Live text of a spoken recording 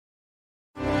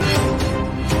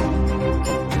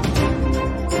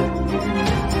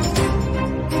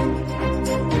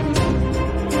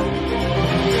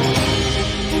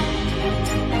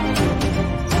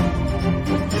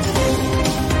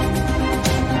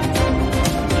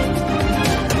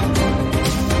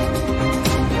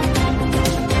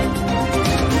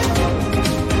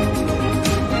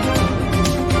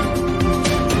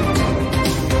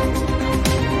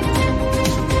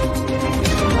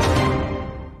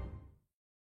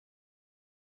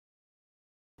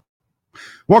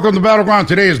Welcome to Battleground.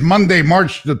 Today is Monday,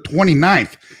 March the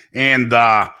 29th. And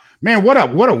man, what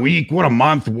a week, what a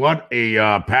month, what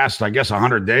a past, I guess,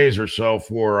 100 days or so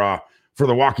for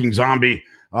the Walking Zombie.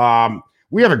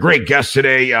 We have a great guest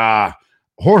today.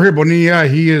 Jorge Bonilla,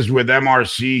 he is with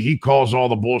MRC. He calls all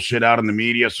the bullshit out in the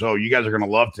media, so you guys are going to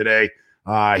love today.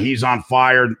 He's on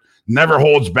fire, never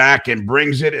holds back, and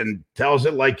brings it and tells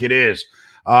it like it is.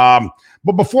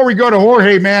 But before we go to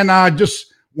Jorge, man, I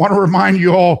just want to remind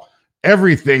you all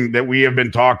everything that we have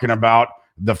been talking about,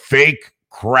 the fake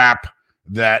crap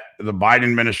that the Biden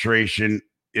administration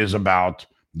is about,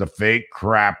 the fake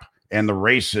crap and the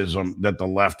racism that the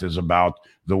left is about,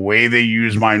 the way they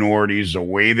use minorities, the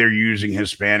way they're using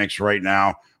Hispanics right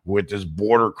now with this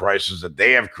border crisis that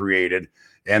they have created.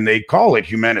 And they call it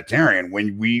humanitarian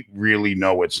when we really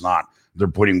know it's not. They're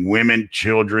putting women,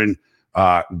 children,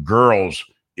 girls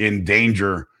in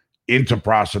danger, into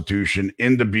prostitution,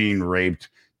 into being raped,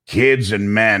 kids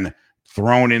and men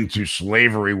thrown into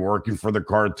slavery, working for the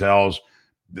cartels,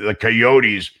 the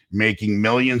coyotes making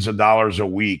millions of dollars a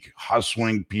week,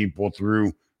 hustling people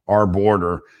through our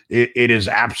border. It is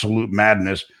absolute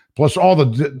madness. Plus all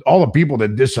the people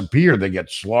that disappear, they get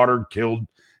slaughtered, killed,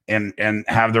 and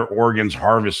have their organs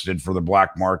harvested for the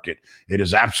black market. It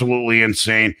is absolutely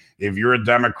insane. If you're a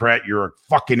Democrat, you're a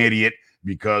fucking idiot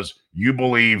because you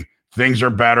believe things are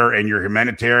better and you're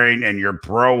humanitarian and you're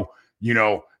pro,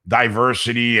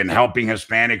 diversity and helping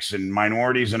Hispanics and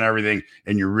minorities and everything,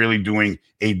 and you're really doing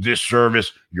a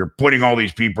disservice. You're putting all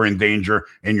these people in danger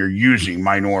and you're using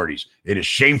minorities. It is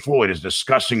shameful. It is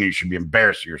disgusting. You should be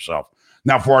embarrassed of yourself.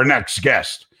 Now for our next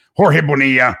guest, Jorge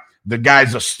Bonilla, the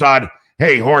guy's a stud.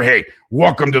 Hey, Jorge,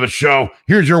 welcome to the show.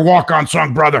 Here's your walk-on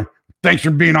song, brother. Thanks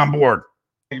for being on board.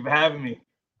 Thank you for having me.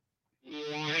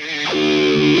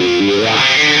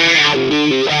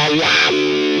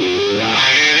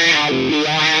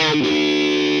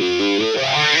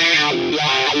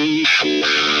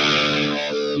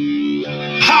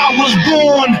 I was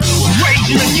born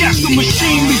raging against the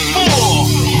machine before.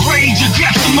 Rage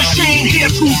against the machine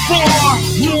heretofore.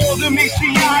 More than meets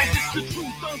the eye, it's the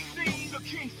truth unseen. The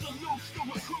king salutes the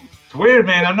recruit. It's weird,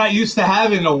 man. I'm not used to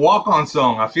having a walk-on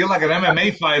song. I feel like an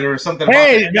MMA fighter or something.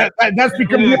 Hey, that's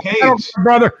because you're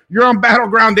brother. You're on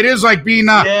Battleground. It is like being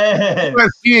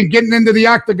UFC and getting into the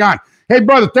octagon. Hey,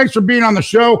 brother, thanks for being on the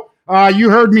show. You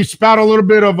heard me spout a little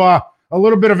bit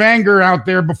of anger out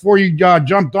there before you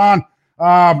jumped on.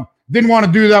 Didn't want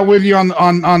to do that with you on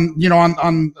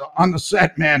the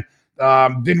set, man.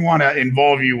 Didn't want to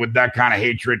involve you with that kind of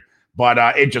hatred, but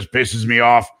it just pisses me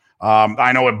off.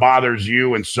 I know it bothers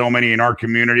you and so many in our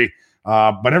community,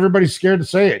 but everybody's scared to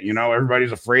say it.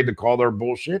 Everybody's afraid to call their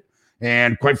bullshit.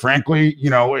 And quite frankly,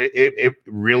 it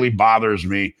really bothers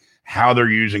me how they're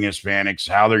using Hispanics,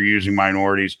 how they're using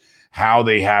minorities, how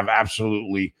they have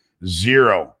absolutely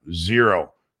zero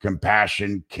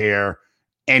compassion, care,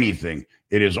 anything.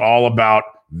 It is all about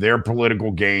their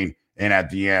political gain, and at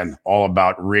the end, all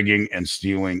about rigging and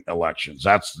stealing elections.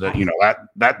 That's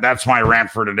that's my rant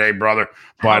for today, brother.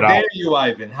 But how dare you,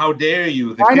 Ivan? How dare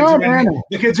you?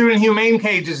 The kids are in humane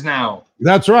cages now.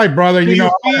 That's right, brother. Do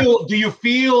you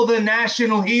feel the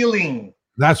national healing?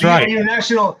 That's right.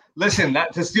 Listen,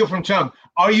 not to steal from Trump.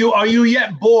 Are you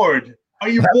yet bored? Are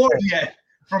you bored yet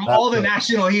from all the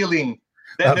national healing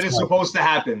that is supposed to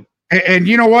happen? And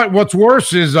you know what? What's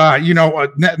worse is, now, I'm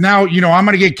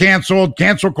going to get canceled,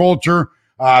 cancel culture.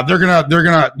 They're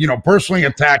gonna, personally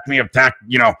attack me,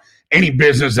 any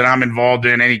business that I'm involved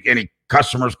in, any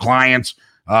customers, clients,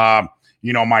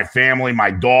 my family,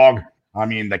 my dog. I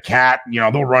mean, the cat,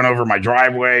 they'll run over my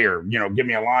driveway or, give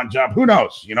me a lawn job. Who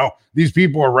knows? These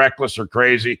people are reckless or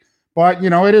crazy, but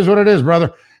it is what it is,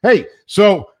 brother. Hey,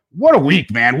 so what a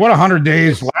week, man. What 100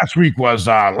 days. Last week was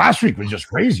just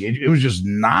crazy. It was just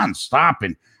nonstop.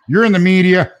 And you're in the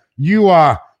media. You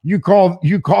call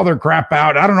their crap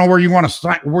out. I don't know where you want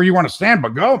to stand, but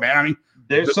go, man. I mean,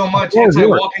 there's so much.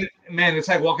 It's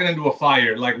like walking into a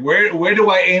fire. Like where do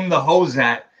I aim the hose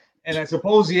at? And I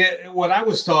suppose what I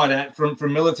was taught at from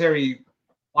military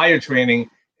fire training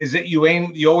is that you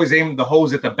always aim the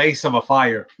hose at the base of a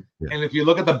fire. Yeah. And if you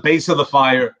look at the base of the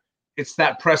fire, it's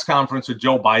that press conference with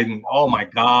Joe Biden. Oh my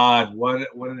God, what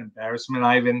an embarrassment,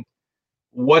 Ivan.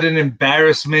 What an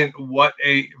embarrassment.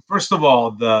 First of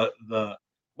all,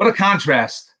 what a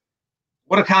contrast.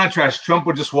 What a contrast. Trump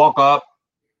would just walk up.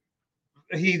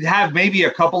 He'd have maybe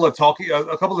a couple of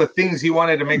things he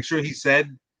wanted to make sure he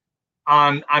said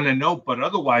on a note, but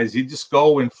otherwise he'd just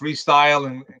go and freestyle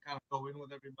and kind of go in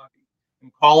with everybody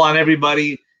and call on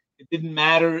everybody. It didn't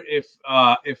matter if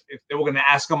they were going to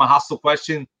ask him a hostile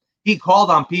question. he called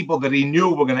on people that he knew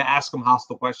were going to ask him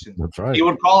hostile questions. That's right. He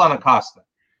would call on Acosta.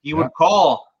 He would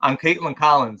call on Caitlin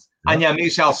Collins, on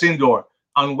Yamiche Alcindor,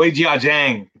 on Wei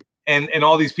Jiajang, and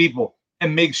all these people,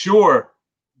 and make sure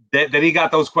that he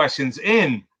got those questions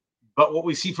in. But what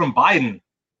we see from Biden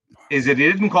is that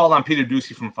he didn't call on Peter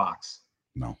Doocy from Fox.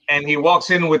 No. And he walks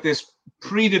in with this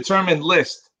predetermined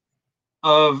list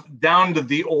of down to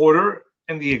the order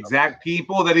and the exact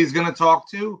people that he's going to talk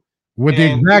to. With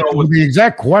the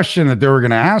exact question that they were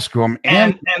going to ask him.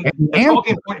 And the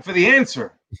talking point for the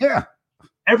answer. Yeah.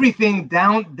 Everything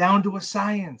down to a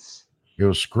science. It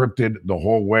was scripted the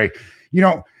whole way.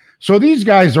 So these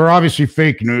guys are obviously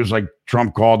fake news, like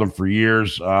Trump called them for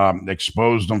years,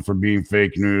 exposed them for being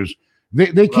fake news.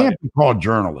 They can't be called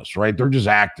journalists, right? They're just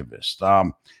activists.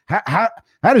 How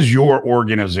does your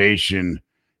organization,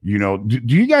 do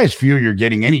you guys feel you're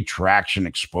getting any traction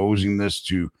exposing this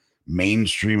to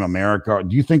mainstream America?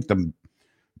 Do you think the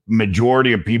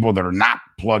majority of people that are not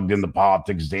plugged into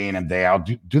politics day in and day out,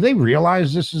 do they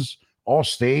realize this is all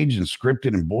staged and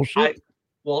scripted and bullshit?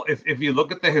 Well, if you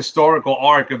look at the historical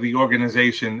arc of the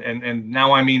organization, and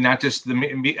now I mean not just the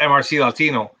MRC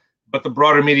Latino, but the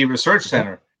broader Media Research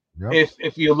Center. Yep.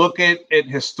 If you look at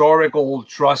historical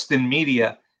trust in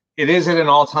media, it is at an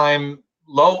all-time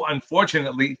low,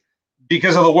 unfortunately,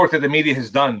 because of the work that the media has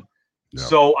done. Yep.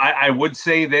 So I would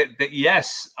say that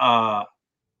yes,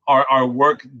 our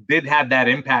work did have that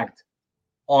impact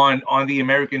on the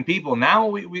American people. Now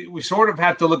we sort of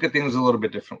have to look at things a little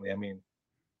bit differently. I mean,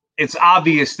 it's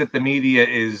obvious that the media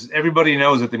everybody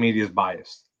knows that the media is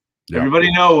biased. Yep.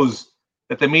 Everybody knows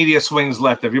that the media swings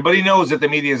left. Everybody knows that the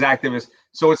media is activist.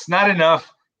 So it's not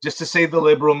enough just to say the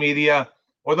liberal media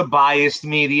or the biased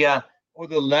media or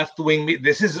the left-wing media.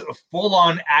 This is a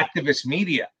full-on activist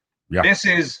media. Yeah. This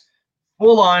is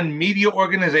full-on media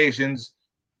organizations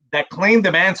that claim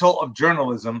the mantle of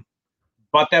journalism,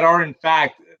 but that are in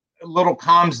fact little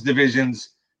comms divisions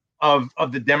of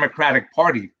the Democratic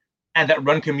Party, and that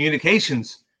run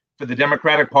communications for the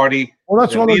Democratic Party,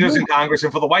 that's the leaders in Congress,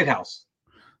 and for the White House.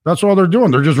 That's all they're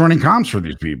doing. They're just running comms for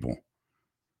these people.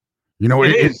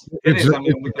 It's I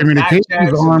mean, with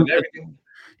communications arm.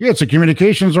 It's a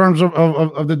communications arms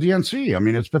of the DNC. I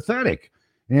mean, it's pathetic.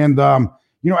 And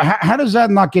how does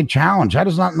that not get challenged? How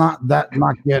does that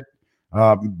not get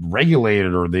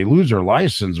regulated, or they lose their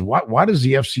license? Why does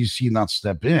the FCC not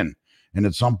step in and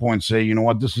at some point say, you know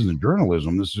what, this isn't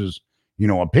journalism, this is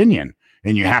opinion,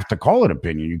 and you have to call it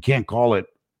opinion. You can't call it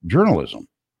journalism.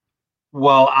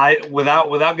 Well,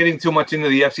 without getting too much into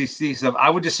the FCC stuff, I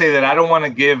would just say that I don't want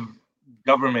to give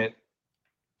government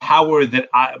power that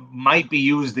might be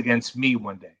used against me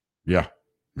one day. Yeah.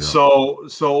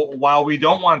 So while we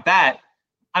don't want that,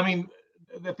 I mean,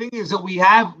 the thing is that we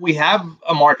have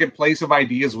a marketplace of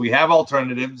ideas. We have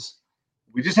alternatives.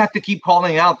 We just have to keep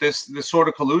calling out this sort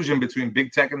of collusion between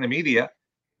big tech and the media,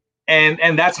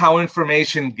 and that's how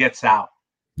information gets out.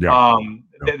 Yeah.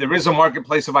 There is a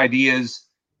marketplace of ideas.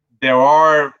 There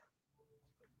are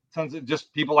tons of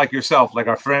just people like yourself, like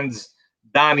our friends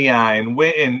Dania and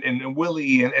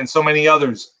Willie and so many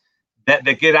others that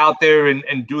get out there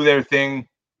and do their thing,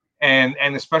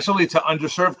 and especially to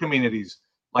underserved communities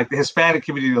like the Hispanic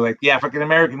community, like the African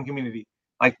American community,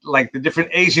 like the different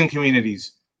Asian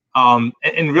communities, and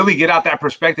really get out that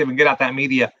perspective and get out that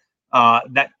media,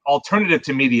 that alternative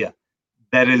to media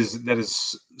that is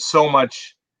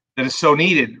so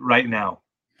needed right now.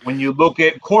 When you look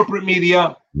at corporate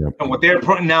media and what they're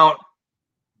putting out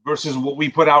versus what we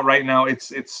put out right now,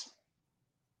 it's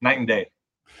night and day.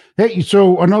 Hey,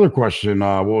 so another question.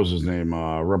 What was his name?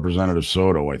 Representative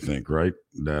Soto, I think, right?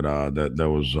 That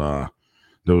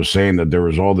was saying that there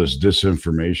was all this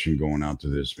disinformation going out to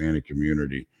the Hispanic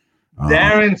community.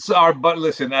 But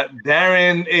listen,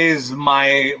 Darren is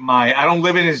my. I don't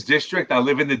live in his district. I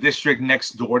live in the district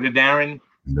next door to Darren.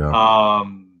 Yeah.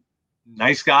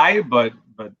 Nice guy, but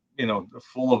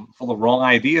full of wrong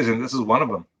ideas, and this is one of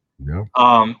them.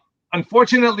 Yeah.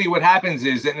 Unfortunately, what happens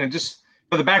is, and just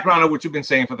for the background of what you've been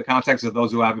saying, for the context of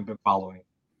those who haven't been following,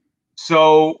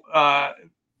 so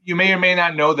you may or may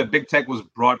not know that big tech was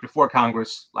brought before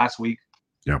Congress last week,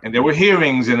 and there were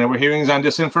hearings, on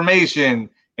disinformation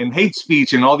and hate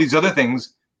speech and all these other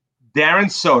things.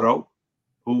 Darren Soto,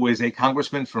 who is a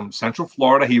congressman from Central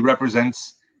Florida, he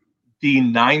represents the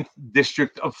 9th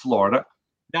District of Florida.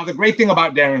 Now, the great thing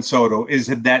about Darren Soto is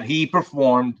that he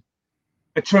performed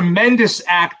a tremendous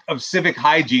act of civic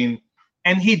hygiene,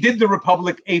 and he did the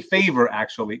Republic a favor,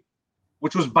 actually,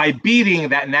 which was by beating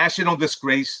that national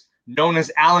disgrace known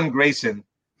as Alan Grayson,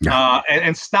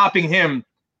 and stopping him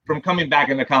from coming back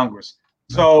into Congress.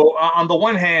 So, on the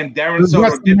one hand, Darren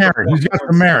Soto he's got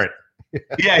the merit.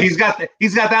 Yeah, he's got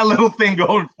that little thing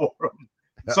going for him.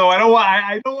 So I don't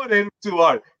want to hit him too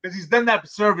hard because he's done that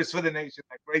service for the nation,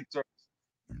 that great service.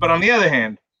 But on the other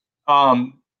hand,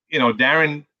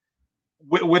 Darren,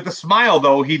 with a smile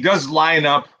though, he does line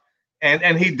up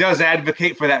and he does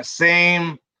advocate for that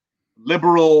same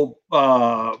liberal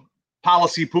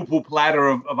policy poo-poo platter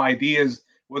of ideas,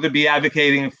 whether it be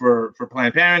advocating for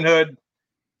Planned Parenthood,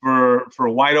 for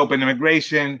wide open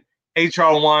immigration,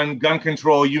 HR1, gun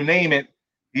control, you name it.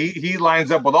 He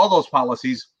lines up with all those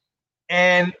policies.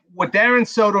 And what Darren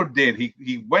Soto did,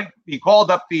 he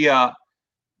called up the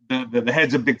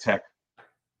heads of big tech,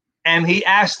 and he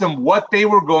asked them what they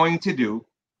were going to do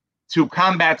to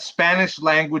combat Spanish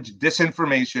language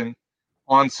disinformation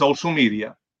on social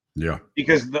media. Yeah.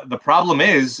 Because the problem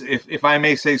is, if I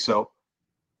may say so,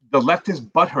 the left is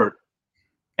butthurt,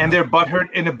 and they're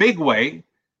butthurt in a big way,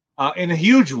 in a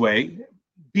huge way,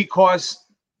 because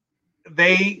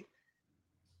the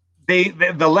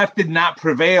left did not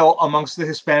prevail amongst the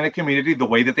Hispanic community the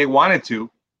way that they wanted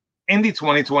to in the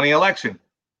 2020 election.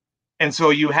 And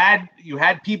so you had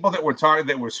people that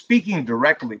were speaking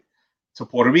directly to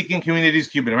Puerto Rican communities,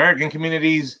 Cuban American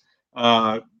communities,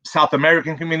 South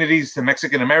American communities, to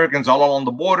Mexican Americans all along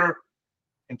the border,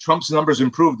 and Trump's numbers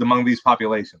improved among these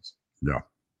populations. Yeah.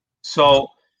 So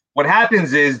what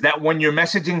happens is that when your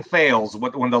messaging fails,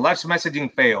 when the left's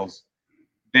messaging fails,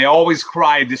 they always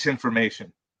cry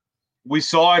disinformation. We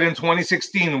saw it in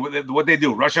 2016. What they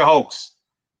do? Russia hoax,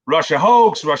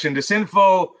 Russian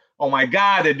disinfo. Oh my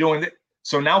God, they're doing it.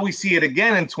 So now we see it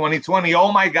again in 2020.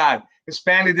 Oh my God,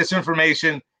 Hispanic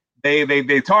disinformation.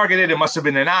 They targeted. It must have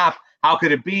been an op. How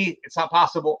could it be? It's not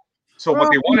possible. So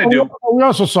what they want to do. We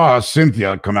also saw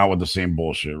Cynthia come out with the same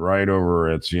bullshit right over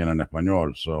at CNN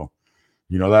Español. So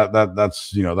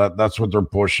that's what they're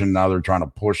pushing now. They're trying to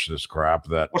push this crap.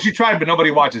 Well, she tried, but nobody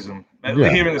watches them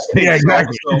here in the States. Yeah,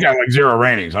 exactly. So, yeah, like zero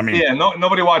ratings. I mean, yeah,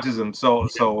 nobody watches them. So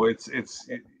it's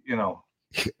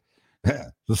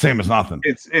the same as nothing.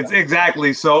 It's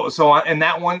exactly so in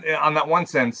that one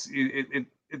sense, it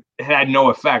had no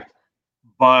effect.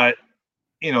 But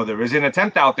there is an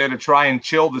attempt out there to try and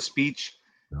chill the speech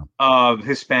of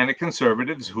Hispanic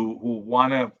conservatives who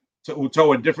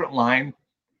toe a different line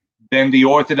than the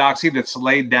orthodoxy that's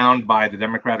laid down by the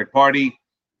Democratic Party,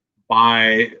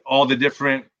 by all the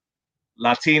different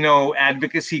Latino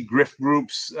advocacy grift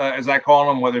groups, as I call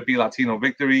them, whether it be Latino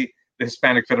Victory, the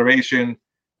Hispanic Federation,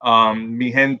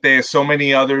 Mi Gente, so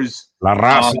many others. La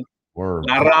Raza.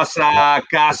 La Raza,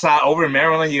 Casa. Over in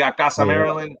Maryland, you got Casa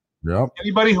Maryland. Yep.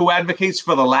 Anybody who advocates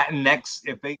for the Latinx,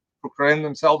 if they proclaim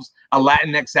themselves a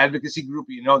Latinx advocacy group,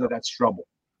 that's trouble.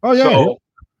 Oh, yeah.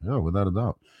 Yeah, without a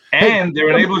doubt. And they're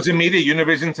enablers in media,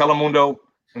 Univision, Telemundo,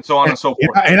 and so on and so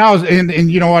forth. And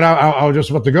you know what? I was just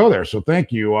about to go there. So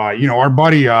thank you. Our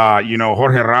buddy,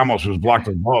 Jorge Ramos, who's blocked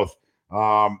us both.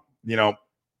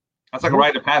 That's like a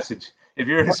rite of passage. If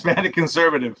you're a Hispanic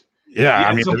conservative, yeah,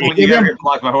 I mean, you gotta get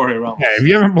blocked by Jorge Ramos. Yeah,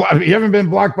 if you haven't been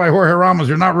blocked by Jorge Ramos,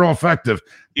 you're not real effective.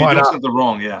 You did something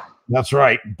wrong, yeah. That's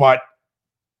right. But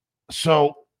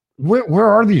so where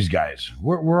are these guys?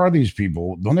 Where are these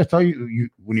people? ¿Dónde está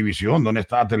Univision? ¿Dónde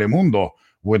está Telemundo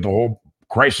with the whole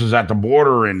crisis at the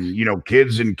border and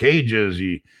kids in cages,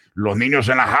 y los niños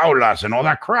en las jaulas and all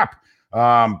that crap?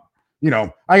 I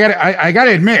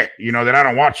gotta admit, that I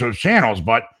don't watch those channels,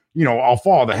 but I'll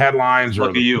follow the headlines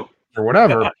or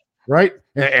whatever, right?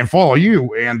 And follow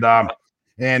you, and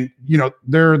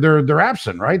they're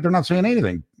absent, right? They're not saying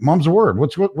anything. Mom's the word.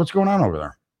 What's going on over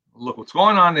there? Look, what's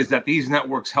going on is that these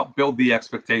networks help build the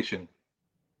expectation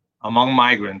among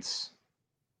migrants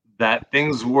that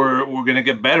things were going to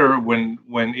get better when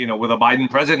with a Biden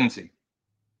presidency.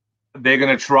 They're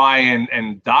going to try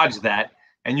and dodge that.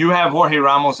 And you have Jorge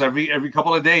Ramos every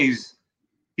couple of days.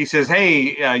 He says,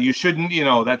 hey, you shouldn't,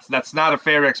 that's not a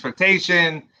fair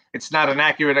expectation. It's not an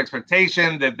accurate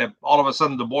expectation that all of a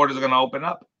sudden the borders are going to open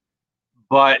up.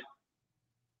 But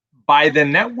by the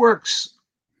networks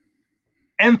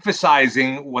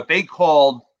emphasizing what they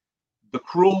called the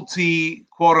cruelty,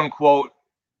 quote unquote,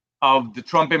 of the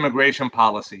Trump immigration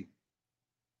policy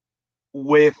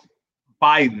with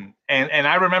Biden. And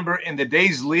I remember in the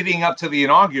days leading up to the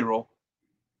inaugural,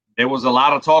 there was a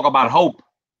lot of talk about hope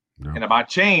and about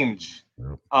change.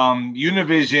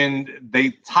 Univision,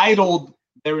 they titled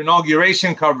their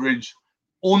inauguration coverage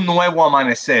Un Nuevo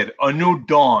Amanecer, a new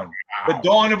dawn, the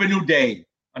dawn of a new day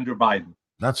under Biden.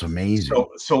 That's amazing.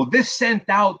 So this sent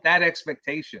out that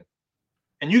expectation.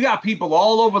 And you got people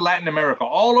all over Latin America,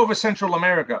 all over Central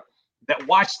America that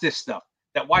watch this stuff,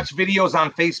 that watch videos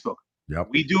on Facebook. Yep.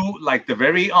 We do, like the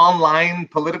very online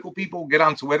political people get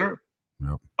on Twitter.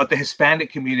 Yep. But the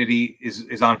Hispanic community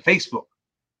is on Facebook,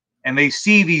 and they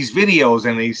see these videos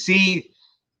and they see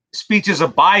speeches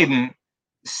of Biden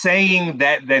saying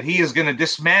that he is going to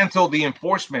dismantle the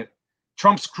enforcement,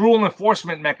 Trump's cruel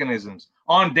enforcement mechanisms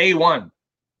on day one.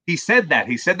 He said that.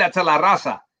 He said that to La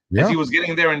Raza as he was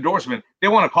getting their endorsement. They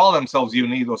want to call themselves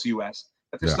Unidos US,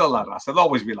 but they're still La Raza. They'll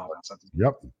always be La Raza.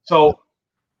 Yep. So,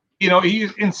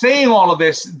 in saying all of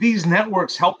this, these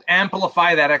networks helped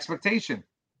amplify that expectation.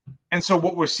 And so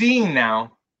what we're seeing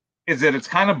now is that it's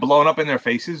kind of blown up in their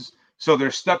faces. So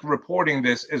they're stuck reporting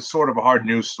this as sort of a hard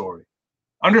news story.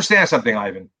 Understand something,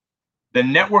 Ivan. The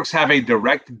networks have a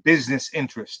direct business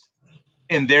interest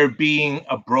in there being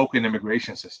a broken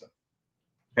immigration system.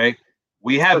 Okay?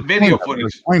 We have video footage.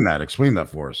 Explain that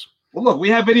for us. Well, look, we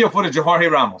have video footage of Jorge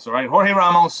Ramos, all right? Jorge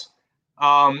Ramos,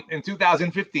 in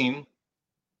 2015,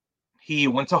 he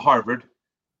went to Harvard,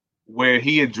 where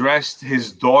he addressed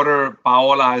his daughter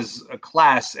Paola's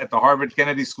class at the Harvard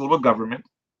Kennedy School of Government.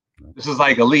 This is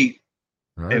like elite.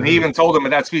 Right. And he even told them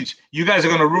in that speech, you guys are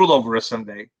going to rule over us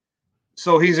someday.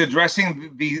 So he's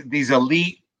addressing these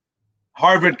elite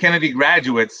Harvard Kennedy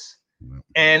graduates.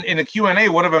 And in a Q&A,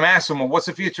 one of them asked him, well, what's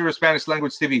the future of Spanish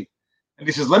language TV? And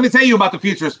he says, let me tell you about the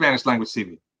future of Spanish language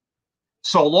TV.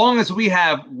 So long as we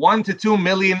have 1 to 2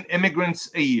 million immigrants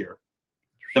a year,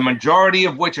 the majority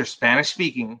of which are Spanish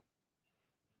speaking,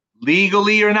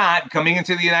 legally or not, coming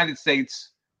into the United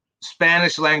States,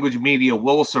 Spanish language media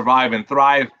will survive and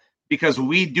thrive because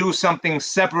we do something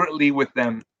separately with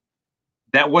them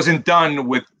that wasn't done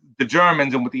with the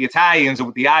Germans and with the Italians and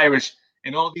with the Irish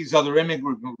and all these other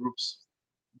immigrant groups.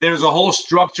 There's a whole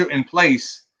structure in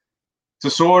place to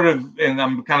sort of, and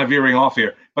I'm kind of veering off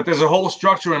here, but there's a whole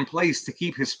structure in place to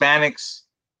keep Hispanics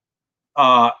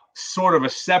sort of a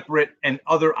separate and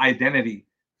other identity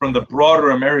from the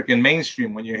broader American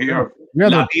mainstream. When you hear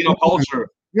Latino culture,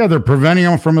 they're preventing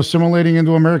them from assimilating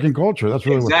into American culture. That's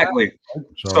really exactly.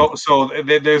 So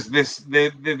there's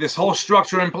this whole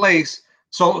structure in place.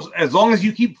 So as long as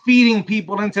you keep feeding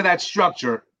people into that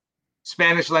structure,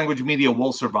 Spanish language media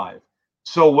will survive.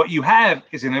 So what you have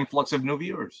is an influx of new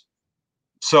viewers.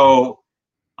 So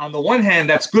on the one hand,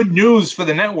 that's good news for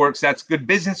the networks. That's good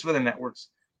business for the networks.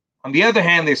 On the other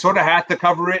hand, they sort of have to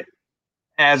cover it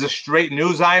as a straight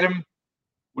news item,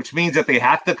 which means that they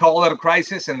have to call it a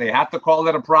crisis and they have to call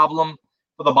it a problem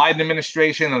for the Biden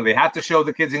administration, and they have to show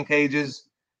the kids in cages,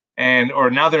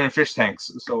 or now they're in fish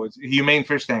tanks. So it's humane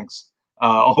fish tanks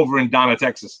over in Donna,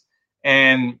 Texas.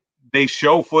 And they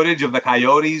show footage of the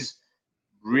coyotes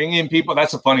bringing people.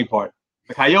 That's the funny part.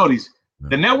 The coyotes.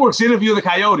 The networks interview the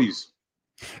coyotes.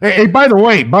 Hey, by the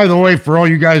way, for all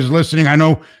you guys listening, I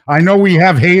know we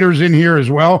have haters in here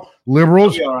as well,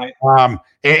 liberals. All right.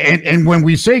 And when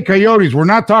we say coyotes, we're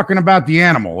not talking about the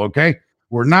animal, okay?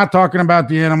 We're not talking about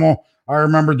the animal. I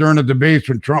remember during the debates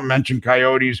when Trump mentioned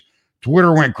coyotes,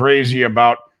 Twitter went crazy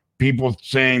about people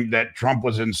saying that Trump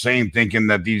was insane, thinking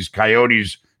that these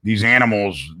coyotes, these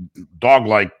animals,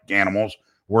 dog-like animals,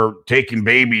 were taking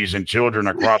babies and children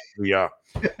across the yeah,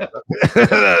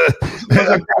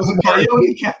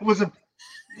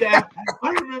 I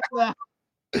remember that.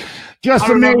 Just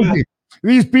amazing.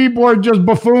 These people are just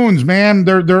buffoons, man.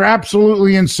 They're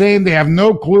absolutely insane. They have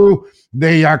no clue.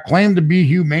 They claim to be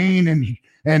humane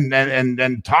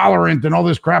and tolerant and all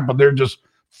this crap, but they're just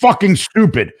fucking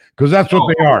stupid because that's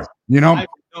what they are. You know.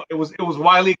 It was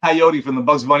Wile E. Coyote from the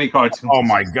Bugs Bunny cartoon. Oh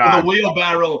my God! With a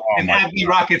wheelbarrow and Acme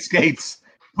rocket skates.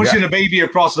 Pushing a baby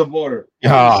across the border.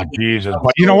 Oh, Jesus.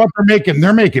 But you know what they're making?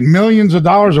 They're making millions of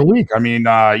dollars a week. I mean,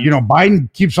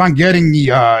 Biden keeps on getting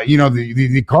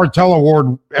the cartel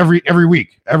award every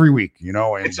week, you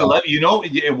know. And, it's 11,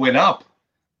 it went up.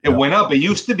 It went up. It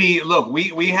used to be, look,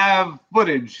 we have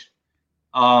footage.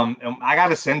 And I got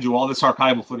to send you all this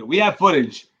archival footage. We have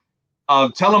footage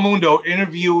of Telemundo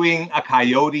interviewing a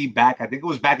coyote I think it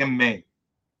was back in May.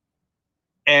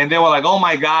 And they were like, oh,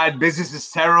 my God, business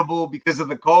is terrible because of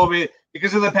the COVID,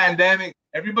 because of the pandemic.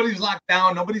 Everybody's locked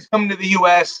down. Nobody's coming to the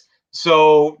U.S.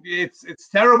 So it's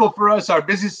terrible for us. Our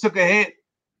business took a hit.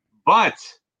 But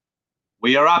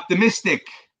we are optimistic.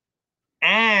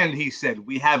 And he said,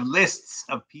 we have lists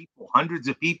of people, hundreds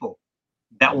of people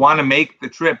that want to make the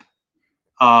trip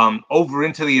over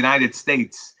into the United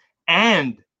States.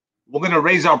 And we're going to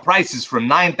raise our prices from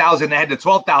 $9,000 a head to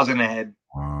 $12,000 a head.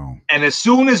 Wow. And as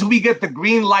soon as we get the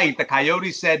green light, the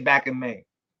Coyote said back in May,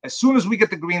 as soon as we get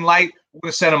the green light, we're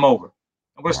going to send them over.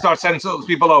 I'm going to start sending those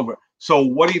people over. So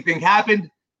what do you think happened?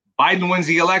 Biden wins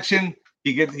the election.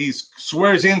 He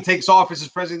swears in, takes office as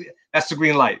president. That's the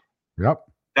green light. Yep.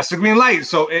 That's the green light.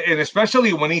 So, and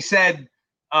especially when he said,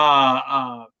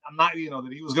 I'm not,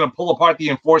 that he was going to pull apart the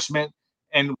enforcement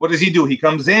And what does he do? He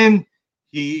comes in,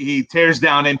 he tears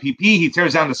down NPP, he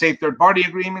tears down the safe third party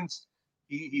agreements,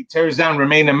 he tears down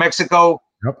Remain in Mexico.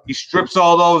 Yep. He strips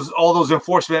all those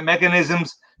enforcement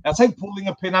mechanisms. That's like pulling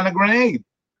a pin on a grenade.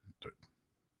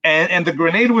 And the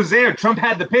grenade was there. Trump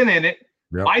had the pin in it.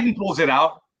 Yep. Biden pulls it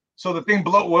out. So the thing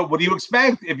blow. What do you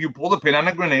expect? If you pull the pin on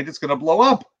a grenade, it's going to blow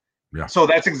up. Yeah. So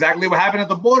that's exactly what happened at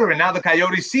the border. And now the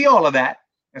coyotes see all of that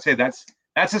and say, that's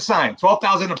a sign.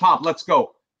 12,000 a pop. Let's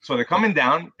go. So they're coming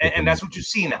down, and that's what you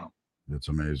see now. It's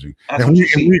amazing. That's and what you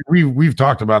see. we've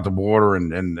talked about the border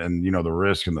and the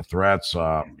risk and the threats,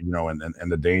 and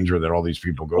the danger that all these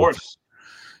people go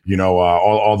through.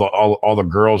 All the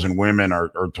girls and women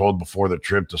are told before the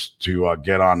trip to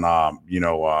get on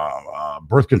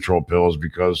birth control pills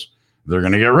because they're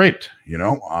going to get raped,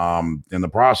 in the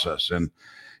process. And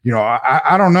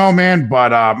I don't know, man,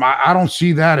 but I don't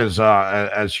see that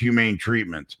as humane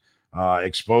treatment.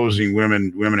 Exposing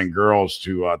women and girls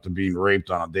to being raped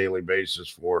on a daily basis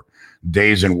for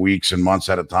days and weeks and months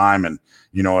at a time. And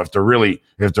if they're really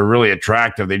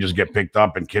attractive, they just get picked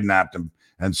up and kidnapped and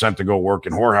sent to go work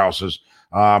in whorehouses.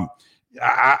 I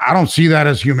don't see that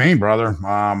as humane, brother.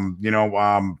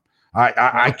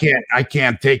 I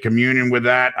can't take communion with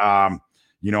that.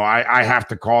 I have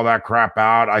to call that crap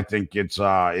out. I think it's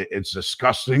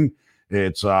disgusting.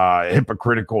 It's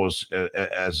hypocritical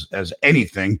as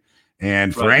anything.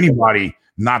 And for anybody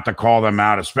not to call them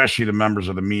out, especially the members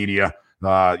of the media,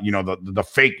 the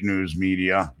fake news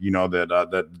media,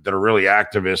 that are really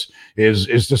activists,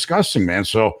 is disgusting, man.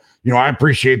 So, I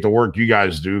appreciate the work you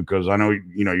guys do, because I know,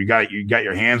 you got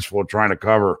your hands full trying to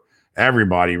cover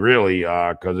everybody, really,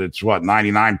 because it's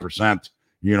 99%,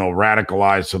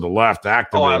 radicalized to the left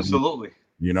activism. Oh, absolutely.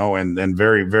 And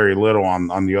very, very little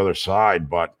on the other side,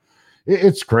 but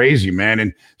it's crazy, man.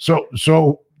 And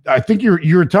so I think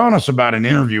you were telling us about an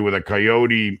interview with a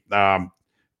coyote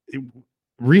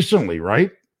recently,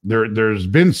 right? There's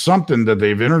been something that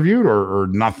they've interviewed or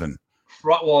nothing.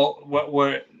 Well,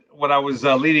 what I was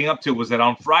leading up to was that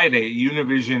on Friday,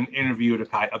 Univision interviewed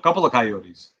a couple of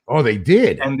coyotes. Oh, they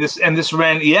did. And this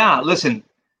ran. Yeah, listen.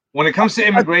 When it comes to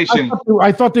immigration,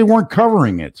 I thought they weren't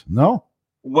covering it. No.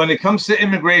 When it comes to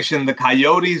immigration, the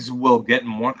coyotes will get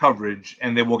more coverage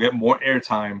and they will get more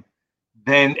airtime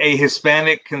than a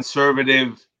Hispanic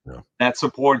conservative that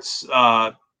supports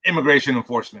immigration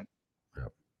enforcement. Yeah.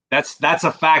 That's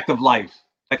a fact of life.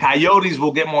 The coyotes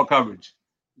will get more coverage.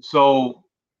 So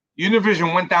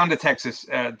Univision went down to Texas,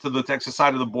 to the Texas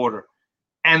side of the border,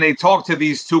 and they talked to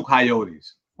these two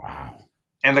coyotes. Wow.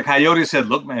 And the coyote said,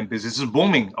 look, man, business is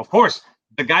booming. Of course,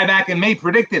 the guy back in May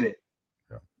predicted it.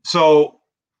 Yeah. So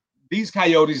these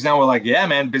coyotes now are like, yeah,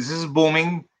 man, business is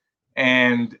booming.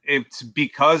 And it's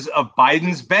because of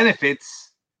Biden's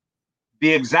benefits.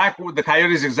 The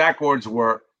coyote's exact words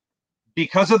were,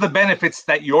 because of the benefits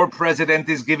that your president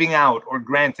is giving out or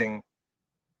granting,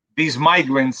 these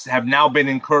migrants have now been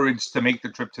encouraged to make the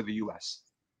trip to the U.S.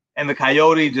 And the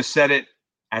coyote just said it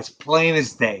as plain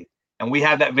as day. And we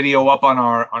have that video up on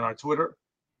our Twitter.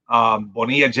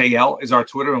 Bonilla JL is our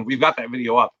Twitter, and we've got that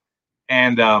video up.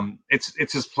 And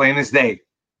it's as plain as day.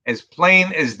 As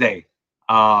plain as day.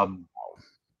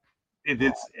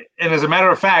 It's and as a matter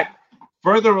of fact,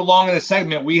 further along in the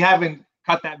segment, we haven't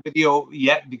cut that video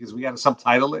yet because we got to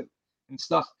subtitle it and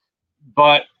stuff.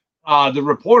 But the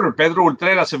reporter, Pedro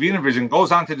Ultreras of Univision,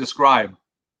 goes on to describe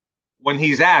when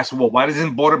he's asked, well, why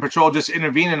doesn't Border Patrol just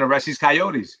intervene and arrest these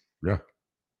coyotes? Yeah.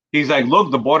 He's like,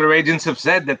 look, the border agents have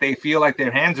said that they feel like their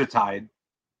hands are tied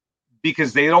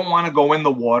because they don't want to go in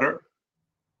the water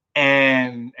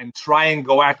and try and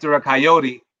go after a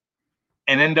coyote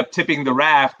and end up tipping the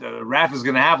raft. The raft is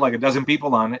going to have like a dozen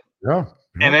people on it. Yeah.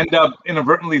 And end up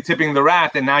inadvertently tipping the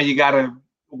raft. And now you got to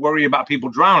worry about people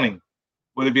drowning,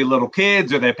 whether it be little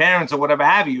kids or their parents or whatever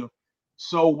have you.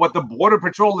 So what the Border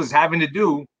Patrol is having to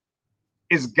do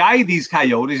is guide these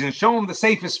coyotes and show them the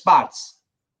safest spots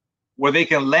where they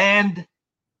can land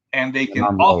and they can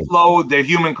offload their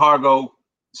human cargo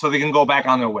so they can go back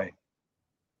on their way.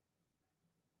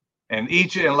 And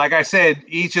like I said,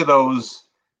 each of those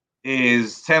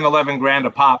is 10, 11 grand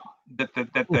a pop that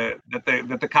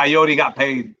the coyote got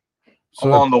paid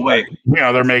along the way.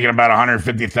 They're making about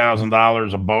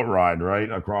 $150,000 a boat ride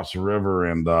right across the river,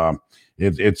 and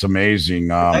it's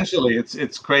amazing. Essentially,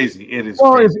 it's crazy. It is.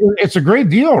 Well, it's a great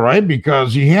deal, right?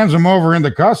 Because he hands them over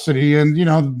into custody, and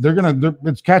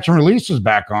it's catch and release is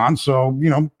back on. So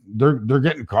they're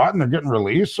getting caught and they're getting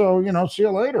released. So see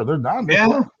you later. They're done.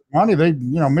 Yeah. Money. They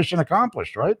mission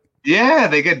accomplished, right? Yeah,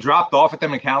 they get dropped off at the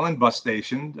McAllen bus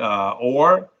station,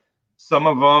 or some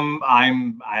of them.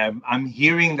 I'm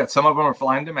hearing that some of them are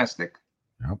flying domestic.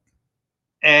 Yep.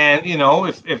 And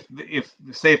if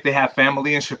say if they have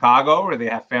family in Chicago or they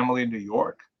have family in New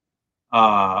York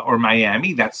or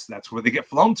Miami, that's where they get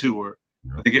flown to or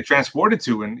where they get transported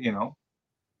to, and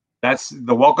that's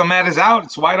the welcome mat is out.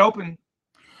 It's wide open.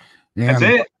 That's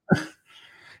it.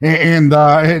 And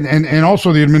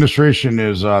also the administration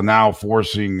is now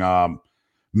forcing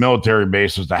military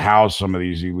bases to house some of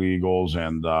these illegals,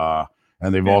 and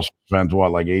they've also spent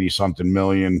like 80 something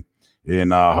million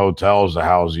in hotels to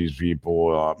house these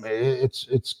people.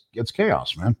 It's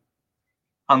chaos, man.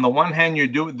 On the one hand,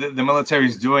 the military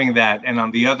is doing that, and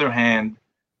on the other hand,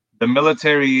 the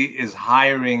military is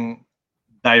hiring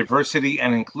diversity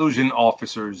and inclusion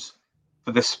officers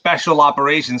for the Special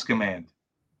Operations Command.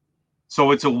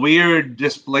 So it's a weird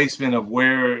displacement of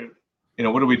where,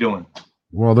 what are we doing?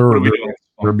 Well,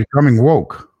 they're becoming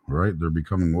woke, right? They're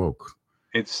becoming woke.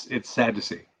 It's sad to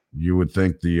see. You would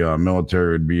think the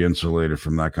military would be insulated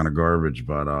from that kind of garbage,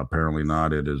 but apparently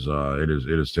not. It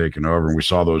is taken over, and we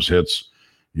saw those hits,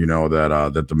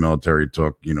 that the military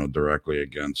took, directly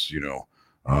against,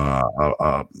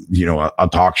 a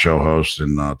talk show host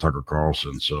in Tucker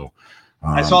Carlson. So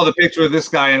I saw the picture of this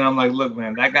guy, and I'm like, look,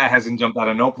 man, that guy hasn't jumped out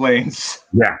of no planes.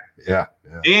 Yeah.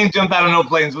 He ain't jumped out of no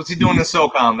planes. What's he doing in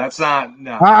SOCOM? That's not.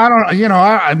 No. I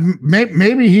don't.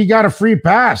 Maybe he got a free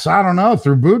pass. I don't know,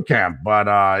 through boot camp, but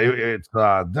it's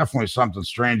definitely something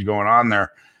strange going on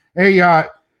there. Hey,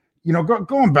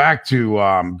 going back to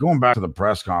the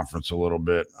press conference a little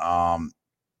bit.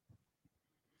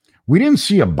 We didn't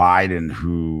see a Biden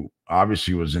who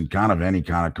obviously was in kind of any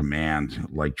kind of command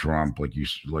like Trump, like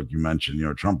you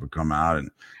mentioned. Trump would come out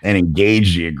and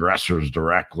engage the aggressors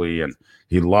directly, and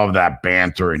he loved that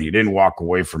banter, and he didn't walk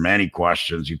away from any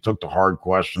questions. He took the hard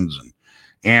questions and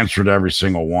answered every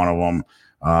single one of them.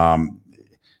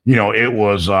 It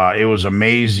was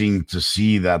amazing to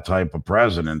see that type of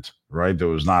president, right? That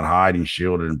was not hiding,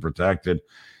 shielded, and protected.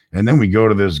 And then we go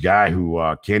to this guy who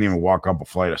can't even walk up a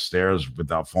flight of stairs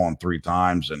without falling 3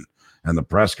 times, and the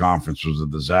press conference was a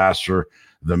disaster.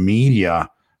 The media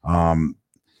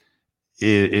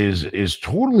is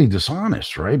totally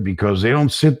dishonest, right? Because they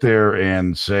don't sit there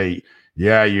and say,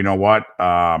 yeah, you know what,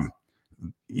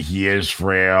 he is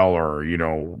frail, or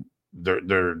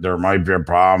there might be a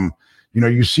problem.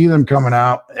 You see them coming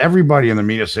out, everybody in the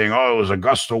media saying, oh, it was a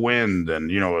gust of wind, and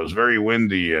it was very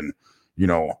windy, and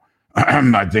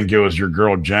I think it was your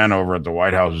girl Jen over at the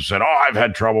White House who said, oh, I've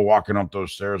had trouble walking up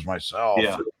those stairs myself.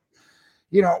 Yeah.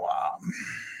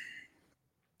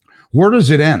 Where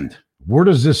does it end? Where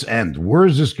does this end? Where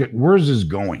is this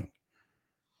going?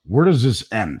 Where does this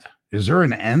end? Is there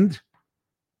an end?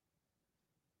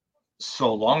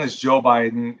 So long as Joe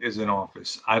Biden is in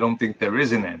office, I don't think there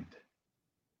is an end.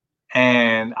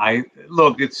 And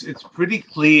it's pretty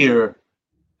clear,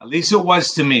 at least it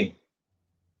was to me,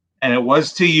 and it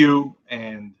was to you,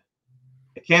 and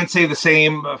I can't say the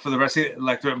same for the rest of the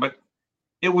electorate, but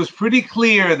it was pretty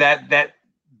clear that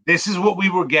this is what we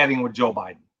were getting with Joe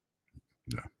Biden.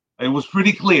 Yeah. It was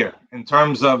pretty clear in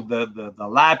terms of the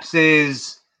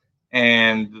lapses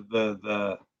and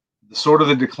the sort of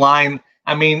the decline.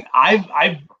 I mean, I've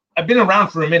been around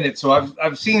for a minute, so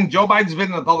I've seen Joe Biden's been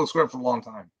in the public square for a long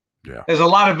time. Yeah. There's a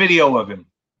lot of video of him.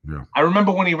 Yeah. I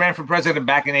remember when he ran for president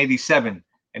back in '87,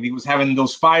 and he was having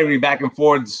those fiery back and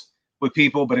forths with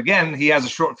people. But again, he has a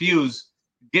short fuse,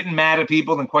 getting mad at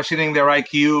people and questioning their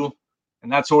IQ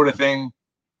and that sort of thing.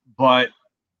 But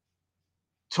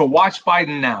to watch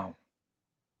Biden now,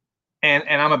 and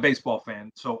I'm a baseball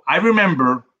fan, so I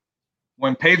remember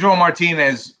when Pedro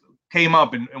Martinez came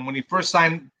up and when he first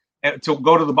signed to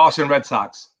go to the Boston Red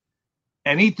Sox,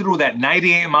 and he threw that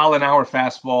 98-mile-an-hour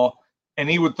fastball, and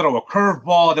he would throw a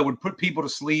curveball that would put people to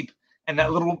sleep, and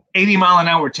that little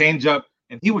 80-mile-an-hour changeup,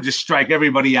 and he would just strike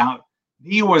everybody out.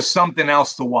 He was something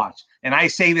else to watch. And I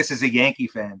say this as a Yankee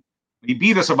fan. He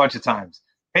beat us a bunch of times.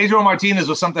 Pedro Martinez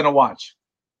was something to watch.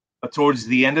 But towards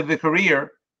the end of the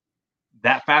career,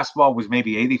 that fastball was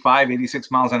maybe 85, 86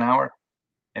 miles an hour.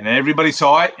 And everybody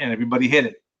saw it, and everybody hit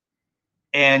it.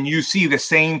 And you see the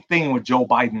same thing with Joe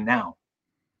Biden now,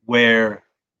 where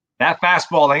that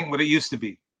fastball ain't what it used to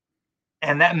be.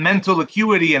 And that mental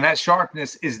acuity and that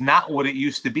sharpness is not what it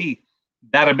used to be,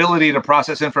 that ability to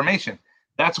process information.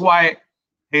 That's why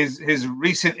his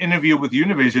recent interview with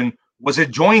Univision was a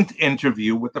joint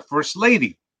interview with the First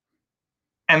Lady.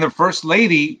 And the First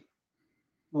Lady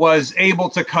was able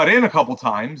to cut in a couple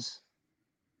times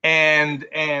and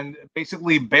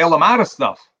basically bail him out of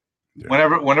stuff. Yeah.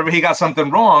 Whenever he got something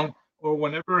wrong, or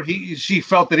whenever she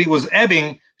felt that he was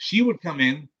ebbing, she would come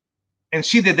in, and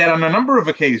she did that on a number of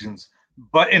occasions.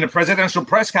 But in a presidential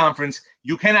press conference,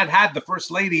 you cannot have the First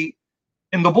Lady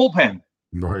in the bullpen.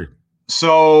 Right.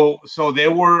 So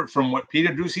there were, from what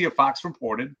Peter Ducey of Fox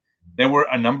reported, there were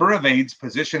a number of aides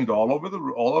positioned all over the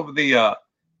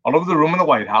room in the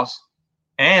White House,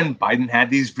 and Biden had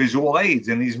these visual aids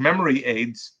and these memory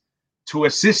aids to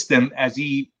assist him as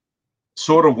he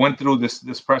sort of went through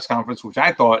this press conference, which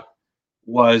I thought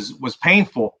was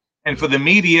painful. And for the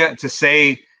media to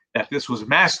say that this was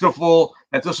masterful,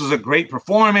 that this was a great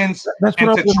performance, and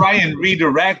to try and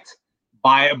redirect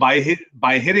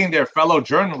by hitting their fellow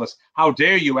journalists. How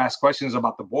dare you ask questions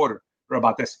about the border or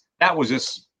about this? That was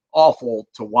just awful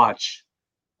to watch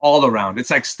all around.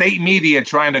 It's like state media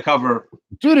trying to cover.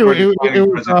 Dude,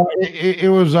 it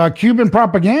was Cuban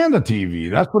propaganda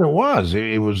TV. That's what it was.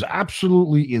 It was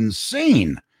absolutely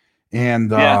insane.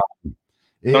 And no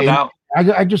doubt.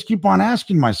 I just keep on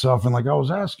asking myself, and like I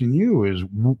was asking you, is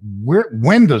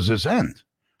when does this end?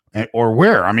 Or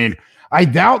where? I mean, I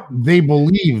doubt they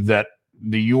believe that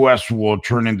the U.S. will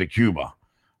turn into Cuba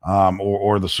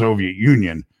or the Soviet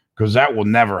Union, because that will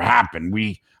never happen.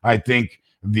 I think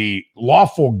the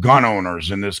lawful gun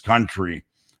owners in this country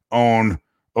own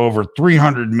over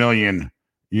 300 million,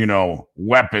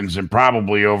 weapons, and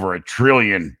probably over 1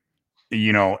 trillion,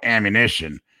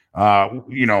 ammunition.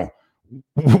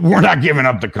 We're not giving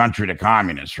up the country to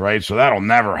communists, right? So that'll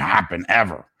never happen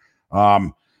ever.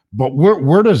 But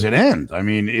where does it end? I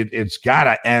mean, it's got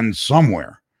to end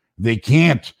somewhere. They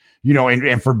can't,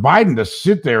 and for Biden to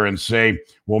sit there and say,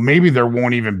 well, maybe there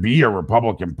won't even be a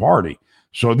Republican Party.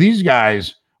 So these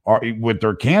guys are, with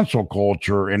their cancel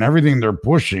culture and everything they're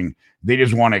pushing, they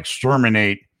just want to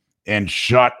exterminate and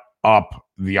shut up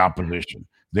the opposition.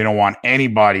 They don't want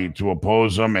anybody to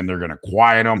oppose them, and they're going to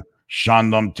quiet them,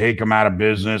 shun them, take them out of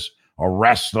business,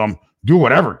 arrest them, do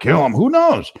whatever, kill them. Who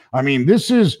knows? I mean, this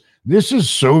is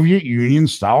Soviet Union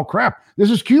style crap.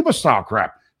 This is Cuba style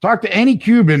crap. Talk to any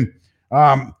Cuban.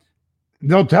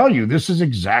 They'll tell you this is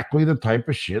exactly the type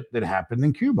of shit that happened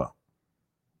in Cuba.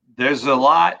 There's a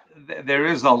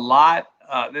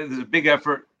big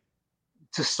effort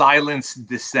to silence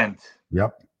dissent.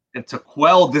 Yep. And to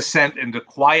quell dissent and to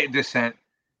quiet dissent.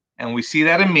 And we see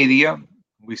that in media.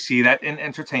 We see that in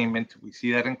entertainment. We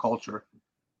see that in culture.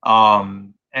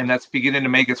 And that's beginning to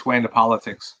make its way into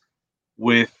politics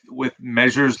with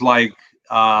measures like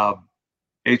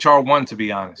HR1, to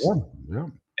be honest. Yeah.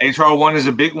 HR1 is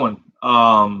a big one.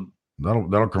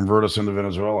 That'll convert us into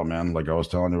Venezuela, man. Like I was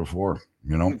telling you before,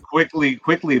 Quickly.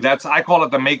 I call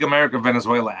it the Make America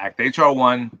Venezuela Act,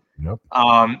 HR1. Yep.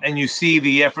 And you see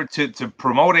the effort to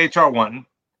promote HR1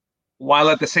 while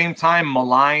at the same time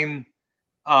malign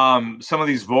some of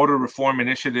these voter reform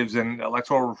initiatives and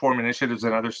electoral reform initiatives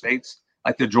in other states,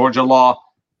 like the Georgia law,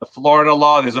 the Florida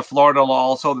law. There's a Florida law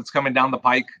also that's coming down the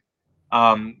pike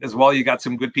as well. You got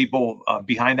some good people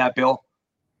behind that bill.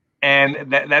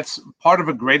 And that's part of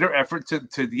a greater effort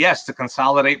to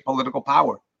consolidate political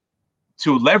power,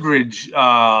 to leverage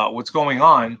what's going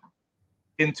on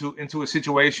into a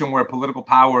situation where political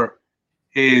power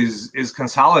is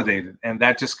consolidated, and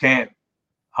that just can't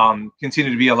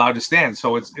continue to be allowed to stand.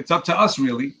 So it's up to us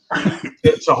really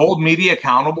to hold media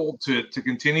accountable, to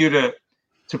continue to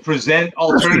present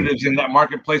alternatives in that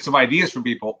marketplace of ideas for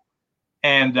people,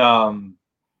 and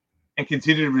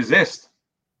continue to resist.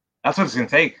 That's what it's going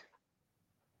to take.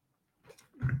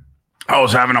 I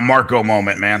was having a Marco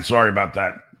moment, man. Sorry about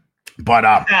that.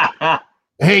 But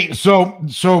hey,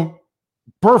 so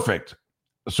perfect.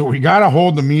 So we got to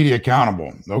hold the media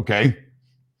accountable, okay?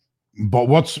 But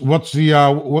what's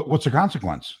the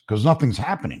consequence? Because nothing's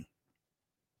happening.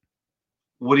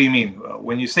 What do you mean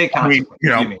when you say consequence?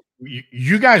 I mean,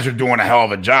 you guys are doing a hell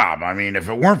of a job. I mean, if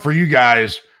it weren't for you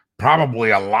guys, probably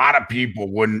a lot of people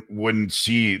wouldn't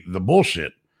see the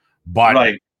bullshit. But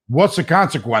right. What's the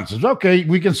consequences? Okay,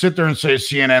 we can sit there and say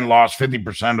CNN lost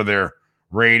 50% of their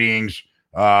ratings,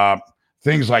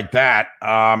 things like that.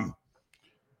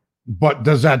 But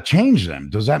does that change them?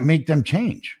 Does that make them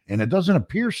change? And it doesn't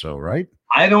appear so, right?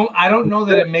 I don't know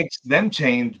that it makes them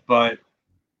change, but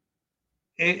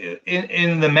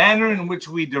in the manner in which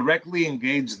we directly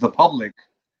engage the public,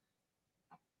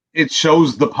 it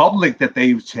shows the public that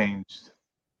they've changed.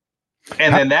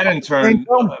 And then that in turn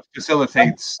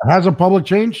facilitates. Has the public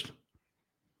changed?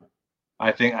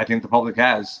 I think the public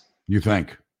has. You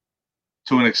think?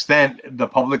 To an extent, the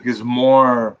public is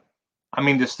more. I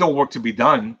mean, there's still work to be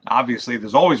done. Obviously,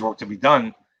 there's always work to be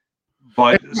done.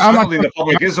 But certainly the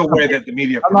public is aware that the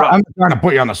media corrupt. I'm not trying to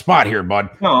put you on the spot here, bud.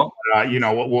 No.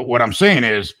 What I'm saying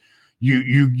is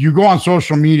you go on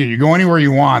social media, you go anywhere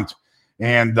you want,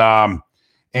 and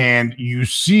you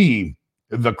see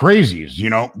the crazies,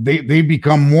 they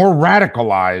become more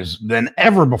radicalized than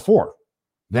ever before.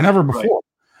 Right.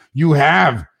 You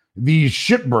have these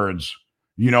shitbirds,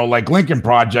 like Lincoln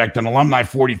Project and Alumni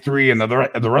 43 and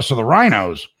the rest of the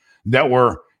rhinos that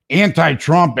were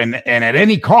anti-Trump and at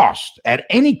any cost,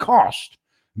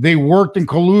 they worked and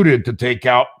colluded to take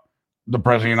out the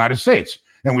president of the United States.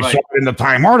 And we saw it in the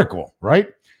Time article, right?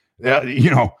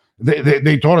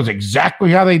 They told us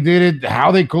exactly how they did it,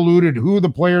 how they colluded, who the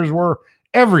players were,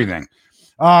 everything.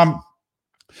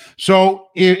 So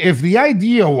if the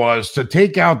idea was to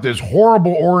take out this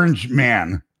horrible orange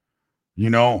man,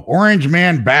 orange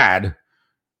man bad,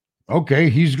 okay,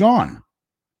 he's gone.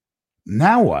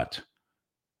 Now what?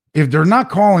 If they're not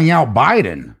calling out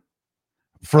Biden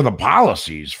for the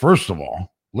policies, first of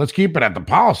all, let's keep it at the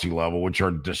policy level, which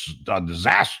are a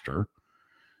disaster.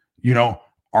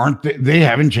 Aren't they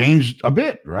haven't changed a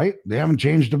bit, right? They haven't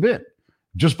changed a bit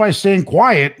just by staying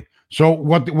quiet. So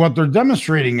what they're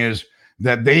demonstrating is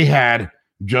that they had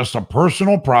just a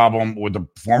personal problem with the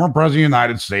former president of the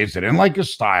United States. They didn't like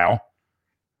his style,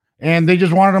 and they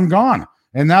just wanted him gone.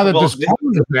 And now that this is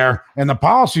there and the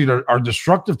policies are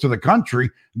destructive to the country,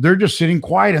 they're just sitting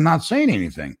quiet and not saying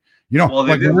anything. They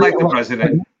didn't like the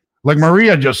president. Like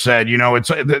Maria just said,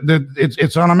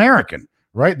 it's un-American,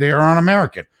 right? They are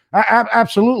un-American.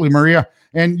 Absolutely, Maria.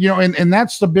 And and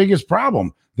that's the biggest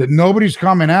problem, that nobody's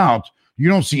coming out. You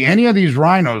don't see any of these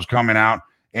rhinos coming out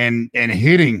and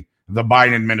hitting the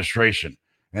Biden administration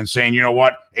and saying,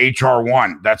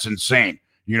 HR1, that's insane.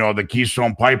 The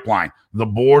Keystone Pipeline, the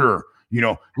border.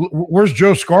 Where's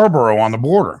Joe Scarborough on the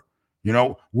border?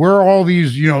 Where are all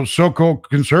these, so-called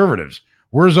conservatives?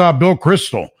 Where's Bill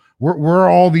Kristol? Where are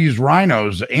all these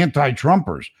rhinos,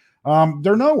 anti-Trumpers?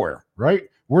 They're nowhere, right?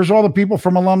 Where's all the people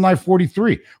from Alumni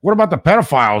 43? What about the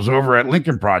pedophiles over at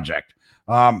Lincoln Project?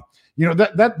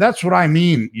 That's what I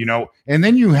mean, And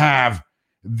then you have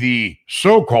the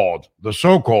so-called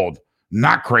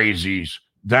not crazies,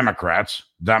 Democrats,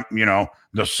 the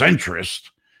centrist,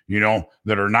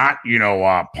 that are not,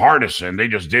 partisan. They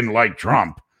just didn't like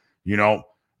Trump, who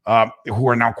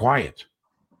are now quiet,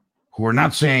 who are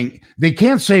not saying, they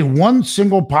can't say one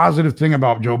single positive thing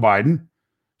about Joe Biden.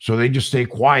 So they just stay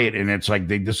quiet, and it's like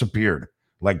they disappeared,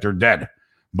 like they're dead.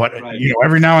 But,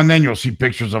 every now and then you'll see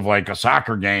pictures of like a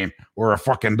soccer game or a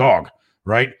fucking dog,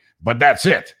 right? But that's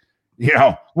it.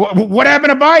 What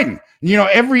happened to Biden?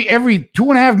 Every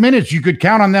 2.5 minutes you could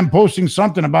count on them posting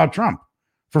something about Trump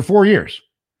for 4 years.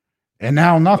 And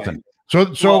now nothing.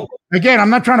 Right. So again,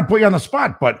 I'm not trying to put you on the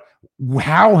spot, but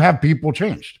how have people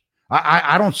changed?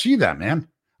 I don't see that, man.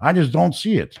 I just don't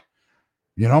see it.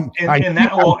 In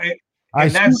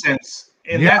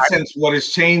that sense, what has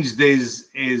changed is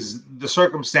the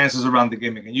circumstances around the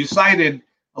gimmick. And you cited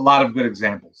a lot of good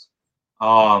examples.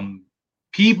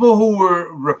 People who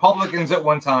were Republicans at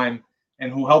one time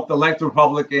and who helped elect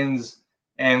Republicans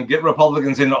and get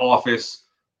Republicans into office,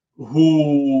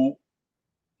 who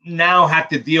now have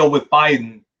to deal with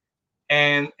Biden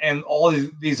and all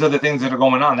these other things that are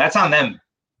going on. That's on them.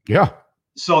 Yeah.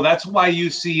 So that's why you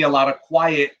see a lot of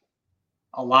quiet,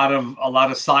 a lot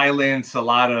of silence, a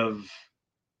lot of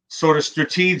sort of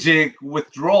strategic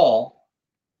withdrawal,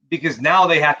 because now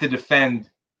they have to defend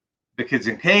the kids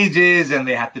in cages and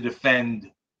they have to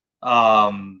defend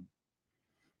all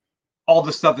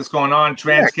the stuff that's going on.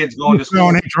 Trans kids going to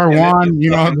school. HR1,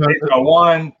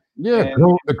 HR1. Yeah,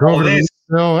 the COVID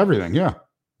bill, everything. Yeah.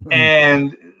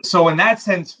 And so in that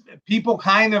sense, people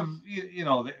kind of,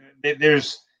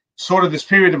 there's sort of this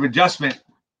period of adjustment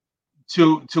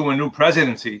to a new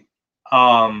presidency.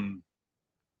 But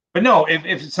no,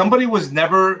 if somebody was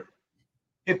never,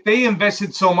 if they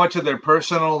invested so much of their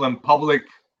personal and public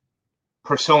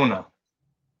persona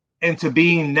into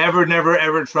being never,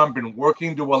 ever Trump and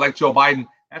working to elect Joe Biden,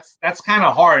 that's kind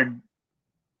of hard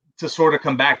to sort of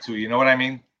come back to. You know what I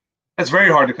mean? That's very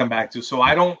hard to come back to. So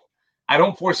I don't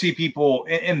foresee people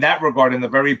in that regard, in the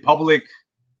very public,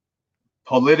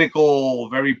 political,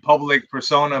 very public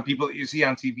persona, people that you see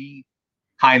on TV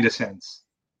kind of sense.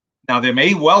 Now, there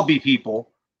may well be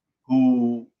people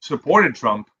who supported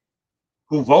Trump,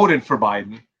 who voted for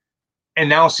Biden, and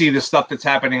now see the stuff that's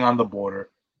happening on the border.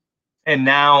 And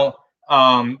now,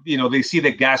 they see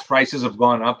that gas prices have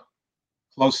gone up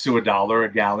close to $1 a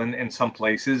gallon in some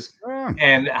places,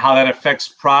 and how that affects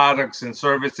products and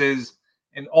services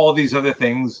and all these other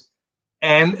things.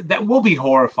 And that will be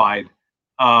horrified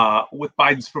with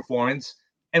Biden's performance,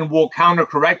 and will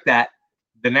countercorrect that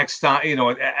the next time,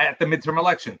 at the midterm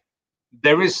election.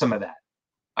 There is some of that,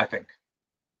 I think.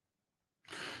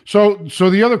 So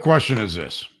the other question is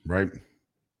this, right?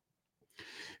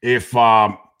 If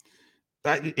I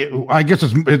guess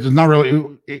it's not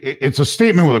really, it's a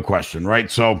statement with a question,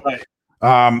 right? So,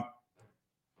 right.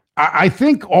 I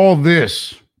think all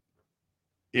this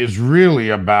is really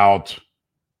about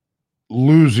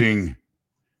losing,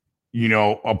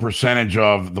 a percentage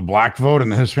of the black vote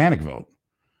and the Hispanic vote.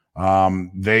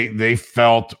 They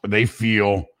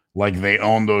feel like they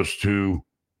own those two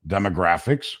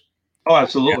demographics. Oh,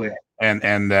 absolutely.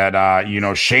 And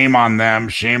that shame on them,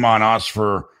 shame on us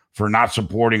for not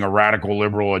supporting a radical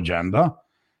liberal agenda,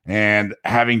 and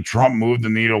having Trump move the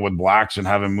needle with blacks and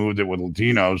having moved it with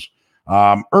Latinos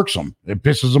irks them. It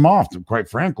pisses them off, quite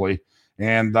frankly.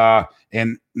 And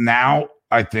now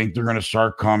I think they're going to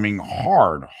start coming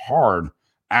hard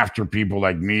after people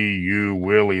like me, you,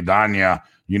 Willie, Danya,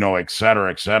 et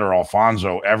cetera,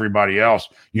 Alfonso, everybody else.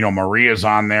 Maria's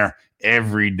on there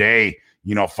every day,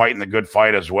 fighting the good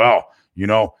fight as well,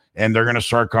 and they're going to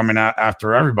start coming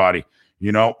after everybody.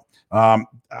 I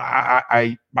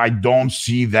don't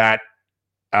see that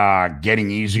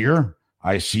getting easier.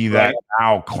 I see that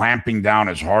now clamping down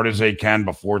as hard as they can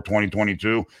before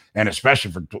 2022, and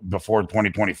especially before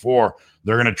 2024.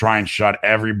 They're going to try and shut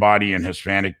everybody in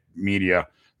Hispanic media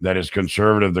that is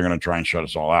conservative. They're going to try and shut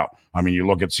us all out. I mean, you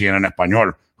look at CNN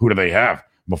Español. Who do they have?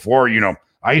 Before,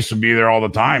 I used to be there all the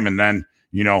time, and then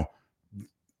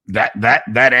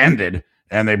that ended,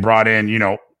 and they brought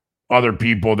in other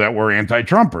people that were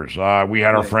anti-Trumpers. We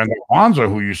had our friend Alfonso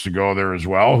who used to go there as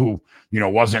well, who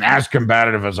wasn't as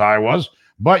combative as I was,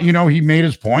 but he made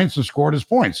his points and scored his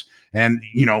points, and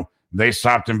they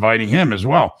stopped inviting him as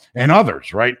well, and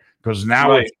others, right? Because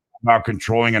now it's about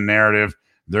controlling a narrative.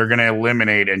 They're going to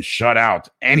eliminate and shut out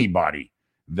anybody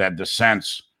that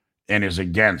dissents and is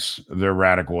against their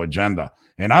radical agenda.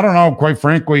 And I don't know, quite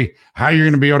frankly, how you're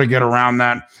going to be able to get around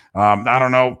that. I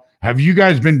don't know. Have you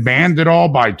guys been banned at all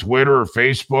by Twitter or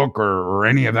Facebook or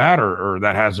any of that, or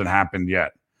that hasn't happened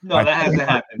yet? No, that hasn't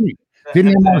happened.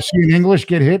 Didn't MRC in English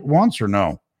get hit once or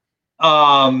no?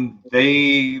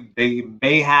 They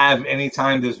may have.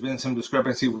 Anytime there's been some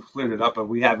discrepancy, we've cleared it up, but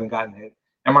we haven't gotten hit.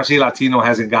 MRC Latino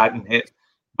hasn't gotten hit.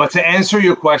 But to answer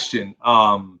your question,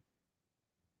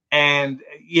 and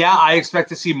yeah, I expect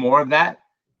to see more of that.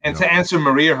 And to answer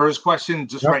Maria Her's question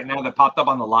just right now that popped up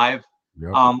on the live,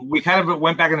 we kind of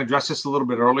went back and addressed this a little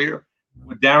bit earlier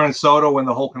with Darren Soto in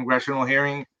the whole congressional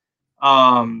hearing,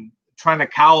 trying to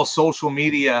cowl social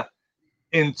media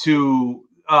into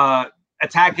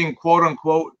attacking quote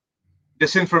unquote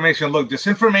disinformation. Look,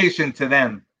 disinformation to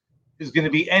them is going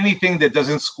to be anything that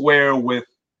doesn't square with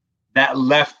that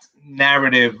left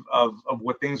narrative of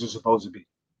what things are supposed to be.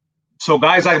 So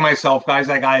guys like myself, guys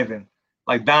like Ivan,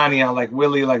 like Dania, like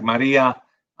Willie, like Maria,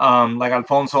 like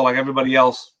Alfonso, like everybody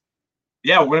else,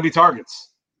 yeah, we're going to be targets.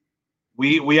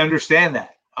 We understand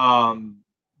that.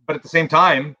 But at the same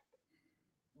time,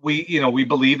 we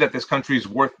believe that this country is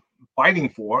worth fighting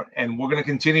for, and we're going to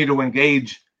continue to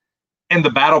engage in the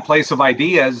battle place of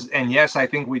ideas. And yes, I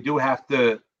think we do have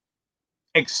to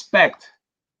expect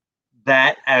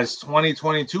that as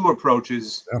 2022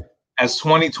 approaches, as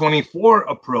 2024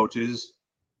 approaches,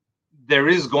 there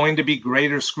is going to be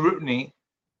greater scrutiny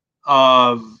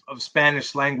of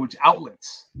Spanish language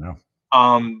outlets.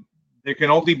 There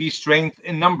can only be strength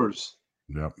in numbers.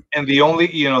 And the only,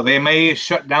 they may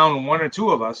shut down one or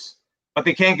two of us, but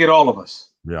they can't get all of us.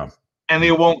 And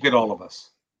they won't get all of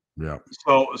us.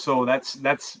 So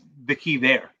that's the key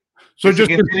there. So just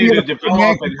continue to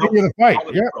develop and help the fight.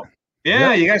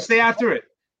 You gotta stay after it.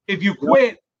 If you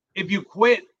quit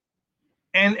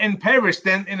and perish,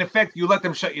 then in effect you let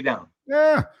them shut you down.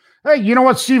 Hey, you know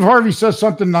what? Steve Harvey says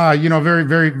something very,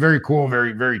 very, very cool,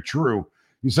 very, very true.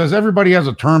 He says everybody has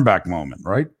a turn back moment,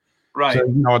 right?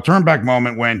 So, a turn back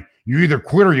moment when you either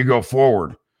quit or you go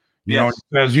forward. You know, it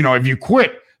says, if you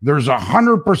quit, there's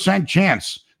 100%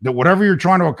 chance that whatever you're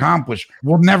trying to accomplish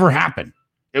will never happen.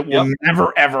 It will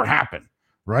never, ever happen.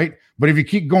 Right. But if you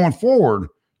keep going forward,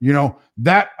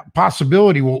 that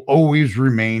possibility will always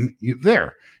remain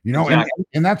there,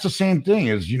 and that's the same thing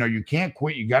is, you can't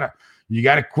quit. You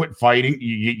gotta quit fighting.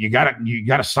 You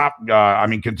gotta stop.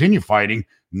 Continue fighting,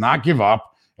 not give up.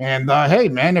 And hey,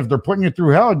 man, if they're putting you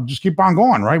through hell, just keep on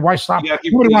going, right? Why stop?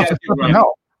 Nobody wants to stop in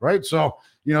hell, right? So,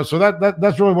 so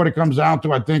that's really what it comes down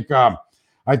to. I think the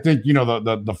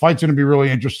fight's going to be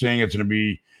really interesting. It's going to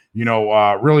be,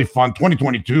 really fun.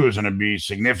 2022 is going to be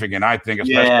significant, I think,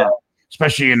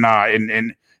 especially in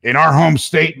our home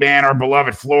state, man, our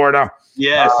beloved Florida.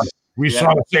 We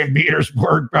saw the St.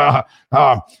 Petersburg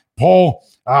poll.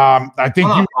 I think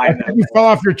you fell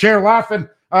off your chair laughing.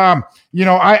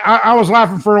 I was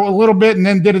laughing for a little bit and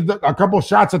then did a couple of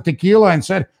shots of tequila and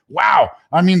said, wow,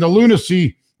 the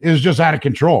lunacy is just out of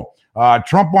control.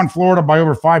 Trump won Florida by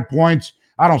over 5 points.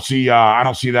 I don't see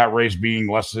that race being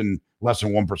less than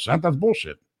 1%. That's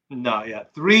bullshit. No, yeah,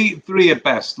 three at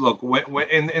best. Look, when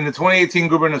in the 2018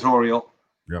 gubernatorial,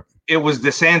 yep, it was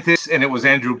DeSantis and it was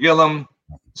Andrew Gillum.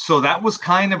 So that was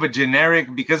kind of a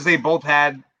generic, because they both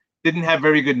didn't have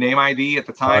very good name ID at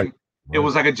the time. Right. It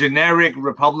was like a generic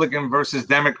Republican versus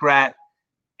Democrat,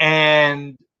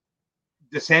 and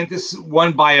DeSantis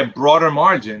won by a broader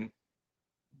margin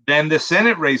than the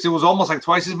Senate race. It was almost like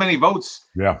twice as many votes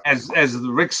as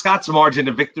Rick Scott's margin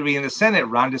of victory in the Senate.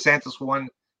 Ron DeSantis won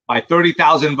by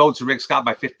 30,000 votes, Rick Scott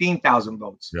by 15,000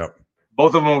 votes. Yep.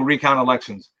 Both of them will recount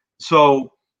elections.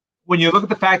 So when you look at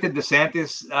the fact that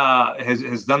DeSantis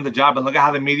has done the job, and look at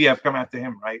how the media have come after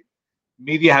him, right?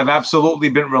 Media have absolutely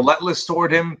been relentless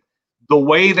toward him. The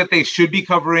way that they should be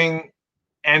covering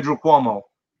Andrew Cuomo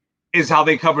is how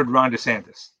they covered Ron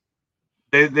DeSantis.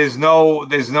 There's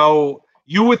no.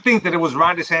 You would think that it was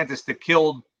Ron DeSantis that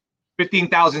killed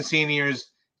 15,000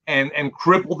 seniors and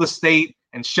crippled the state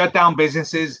and shut down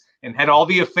businesses and had all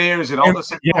the affairs and all the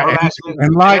sexual harassment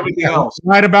and everything else.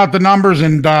 Lied about the numbers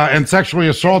and sexually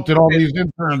assaulted all these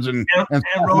interns and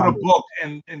wrote a book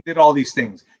and did all these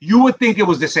things. You would think it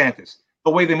was DeSantis,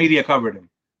 the way the media covered him.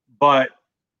 But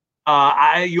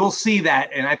you'll see that,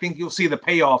 and I think you'll see the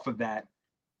payoff of that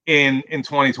in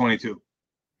 2022.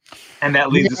 And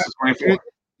that leads us to 24.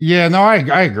 Yeah, no,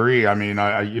 I agree. I mean,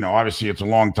 obviously it's a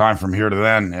long time from here to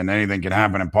then, and anything can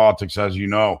happen in politics, as you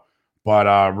know. But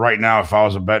right now, if I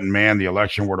was a betting man, the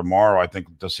election were tomorrow, I think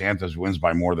DeSantis wins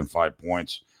by more than 5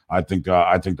 points. I think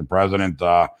the president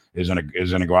is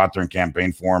gonna go out there and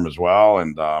campaign for him as well,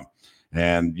 and I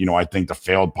think the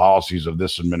failed policies of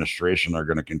this administration are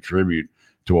going to contribute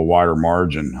to a wider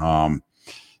margin.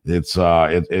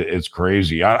 It's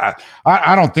crazy. I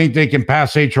don't think they can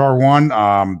pass HR1.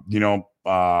 I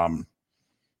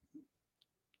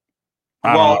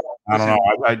don't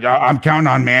know. I'm counting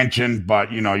on Manchin,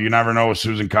 but you never know with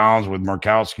Susan Collins, with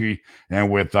Murkowski,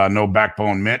 and with no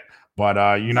backbone Mitt.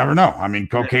 But you never know. I mean,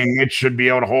 cocaine Mitch should be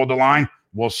able to hold the line.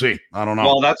 We'll see. I don't know.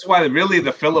 Well, that's why really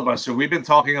the filibuster. We've been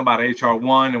talking about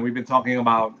HR1 and we've been talking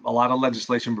about a lot of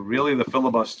legislation, but really the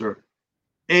filibuster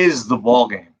is the ball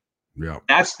game. Yeah,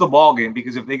 that's the ball game,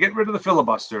 because if they get rid of the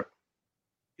filibuster,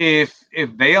 if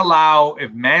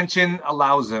Manchin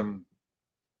allows them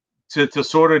to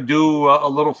sort of do a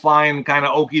little fine kind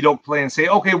of okey doke play and say,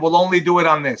 okay, we'll only do it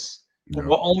on this,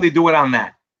 we'll only do it on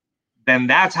that, then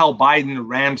that's how Biden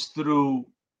rams through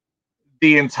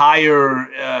the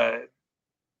entire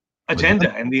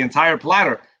agenda and the entire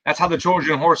platter. That's how the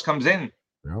Trojan horse comes in.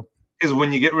 Yep. Is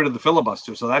when you get rid of the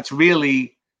filibuster. So that's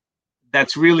really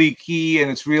key,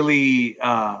 and it's really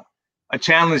a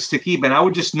challenge to keep. And I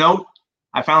would just note,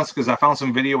 I found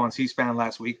some video on C-SPAN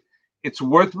last week. It's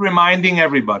worth reminding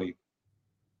everybody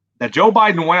that Joe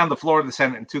Biden went on the floor of the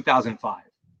Senate in 2005,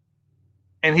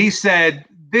 and he said,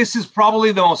 "This is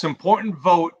probably the most important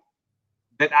vote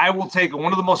that I will take,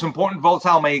 one of the most important votes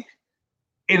I'll make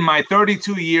in my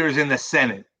 32 years in the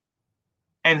Senate."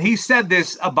 And he said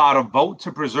this about a vote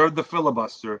to preserve the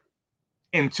filibuster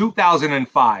in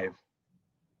 2005.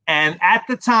 And at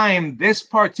the time, this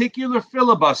particular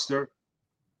filibuster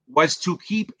was to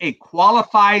keep a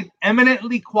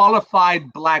eminently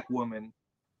qualified black woman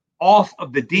off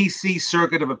of the D.C.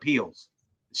 Circuit of Appeals.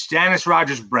 It's Janice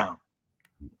Rogers Brown.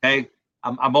 Okay,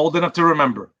 I'm old enough to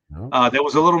remember. There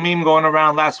was a little meme going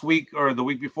around last week or the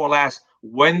week before last.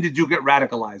 When did you get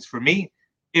radicalized? For me,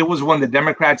 it was when the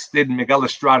Democrats did Miguel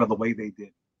Estrada the way they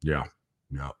did. Yeah.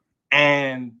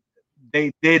 And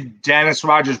they did Janice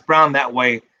Rogers Brown that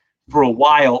way for a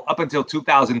while, up until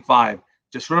 2005.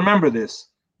 Just remember this.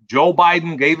 Joe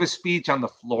Biden gave a speech on the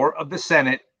floor of the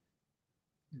Senate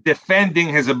defending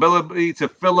his ability to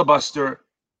filibuster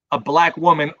a black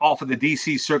woman off of the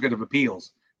D.C. Circuit of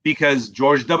Appeals, because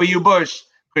George W. Bush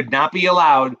could not be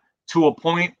allowed to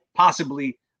appoint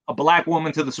possibly a black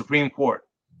woman to the Supreme Court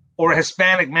or a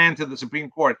Hispanic man to the Supreme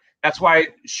Court. That's why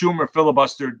Schumer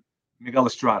filibustered Miguel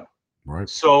Estrada. Right.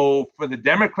 So for the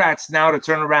Democrats now to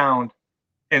turn around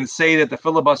and say that the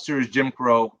filibuster is Jim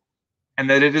Crow and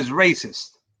that it is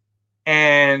racist,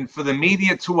 and for the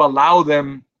media to allow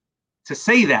them to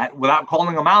say that without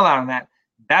calling them out on that,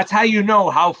 that's how you know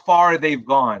how far they've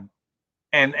gone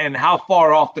and how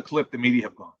far off the cliff the media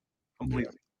have gone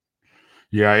completely.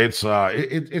 Yeah,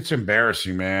 it's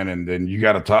embarrassing, man. And then you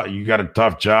got a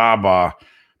tough job,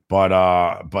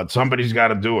 but somebody's got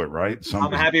to do it, right?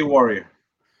 I'm a happy warrior.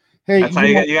 Hey, that's how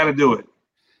you got to do it.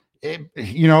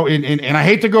 And I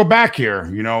hate to go back here,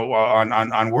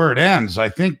 on where it ends. I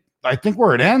think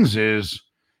where it ends is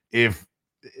if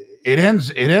it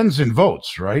ends in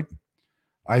votes, right?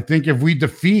 I think if we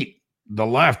defeat the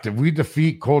left, if we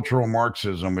defeat cultural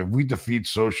Marxism, if we defeat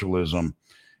socialism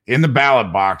in the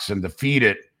ballot box and defeat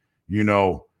it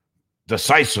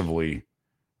decisively,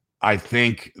 I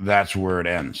think that's where it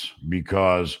ends,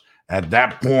 because at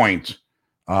that point,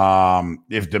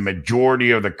 if the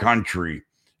majority of the country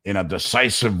in a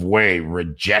decisive way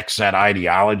rejects that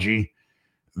ideology,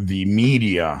 the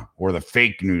media or the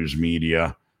fake news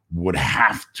media would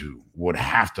have to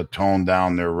tone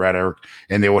down their rhetoric,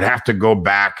 and they would have to go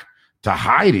back to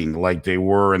hiding like they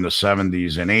were in the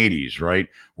 70s and 80s, right?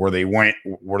 Where they weren't,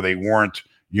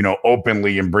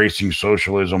 openly embracing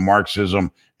socialism,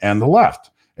 Marxism, and the left.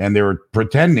 And they were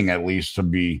pretending at least to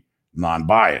be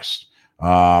non-biased.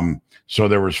 So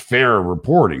there was fair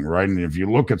reporting, right? And if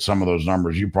you look at some of those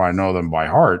numbers, you probably know them by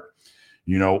heart.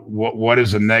 What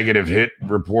is a negative hit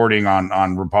reporting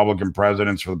on Republican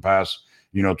presidents for the past,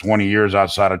 20 years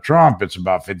outside of Trump? It's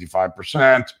about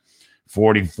 55%,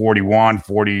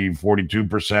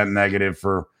 42% negative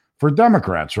for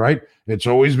Democrats, right? It's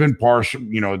always been partial.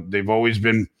 They've always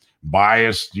been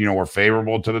biased, or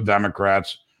favorable to the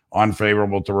Democrats,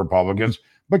 unfavorable to Republicans,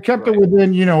 but kept it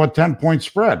within, a 10-point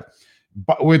spread.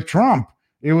 But with Trump,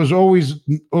 it was always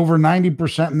over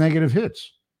 90% negative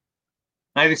hits.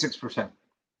 96%.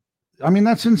 I mean,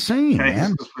 that's insane,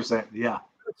 96%, man. Yeah.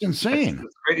 That's insane. That's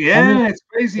it's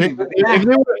crazy.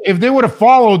 If they would have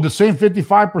followed the same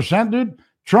 55%, dude,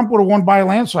 Trump would have won by a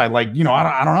landslide. Like,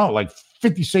 I don't know, like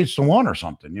 50 states to 1 or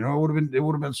something. It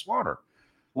would have been slaughter.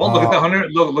 Well, look at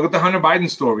the Hunter Biden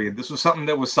story. This was something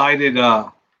that was cited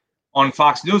on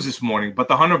Fox News this morning. But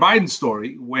the Hunter Biden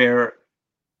story, where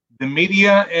the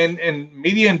media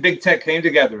and big tech came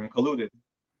together and colluded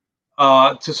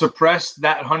to suppress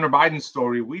that Hunter Biden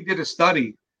story. We did a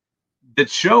study that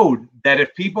showed that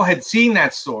if people had seen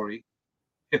that story,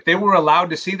 if they were allowed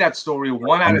to see that story,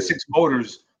 1 out of 6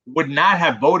 voters would not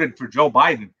have voted for Joe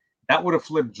Biden. That would have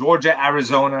flipped Georgia,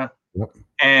 Arizona,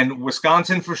 and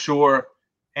Wisconsin for sure,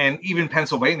 and even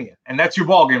Pennsylvania. And that's your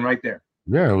ballgame right there.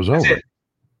 Yeah, it was over. It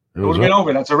would have been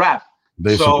over. That's a wrap.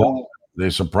 They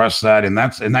suppressed that, and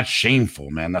that's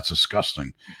shameful, man. That's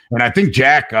disgusting. And I think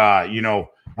Jack, actually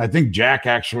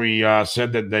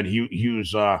said that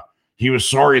he was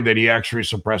sorry that he actually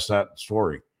suppressed that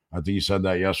story. I think he said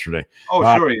that yesterday. Oh,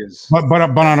 sure he is. But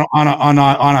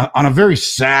on a very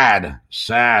sad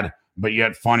but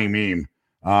yet funny meme.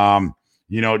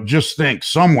 Just think,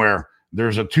 somewhere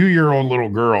there's a 2-year-old little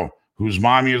girl whose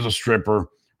mommy is a stripper,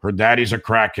 her daddy's a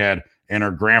crackhead, and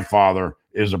her grandfather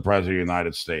is the president of the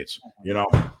United States.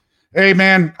 Hey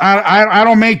man, I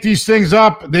don't make these things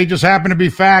up. They just happen to be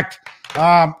fact.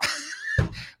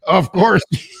 Of course,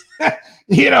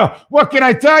 what can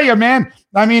I tell you, man?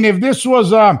 I mean, if this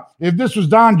was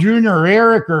Don Jr. or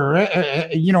Eric or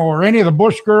or any of the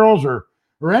Bush girls or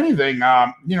anything,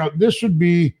 this would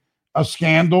be a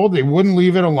scandal. They wouldn't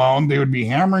leave it alone. They would be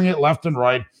hammering it left and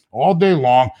right all day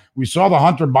long. We saw the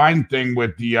Hunter Biden thing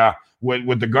with the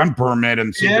gun permit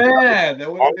and that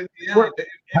would have been,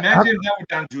 imagine that with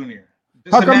Don Jr.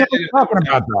 How come nobody's talking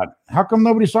about that? How come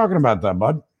nobody's talking about that,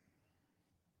 bud?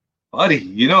 Buddy,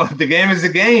 the game is the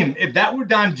game. If that were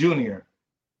Don Jr.,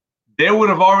 there would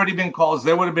have already been calls.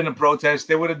 There would have been a protest.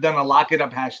 They would have done a lock him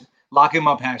up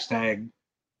hashtag,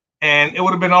 and it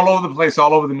would have been all over the place,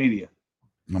 all over the media.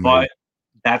 Amazing. But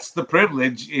that's the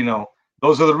privilege,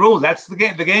 those are the rules. That's the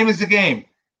game. The game is the game.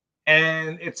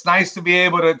 And it's nice to be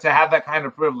able to have that kind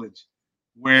of privilege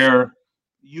where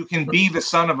you can be the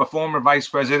son of a former vice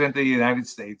president of the United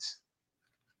States,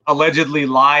 allegedly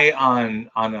lie on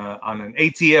an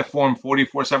ATF form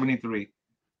 4473.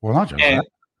 Well, not just that,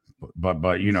 but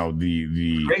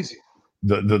crazy.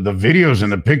 The videos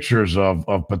and the pictures of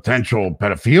potential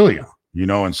pedophilia,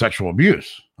 and sexual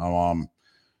abuse.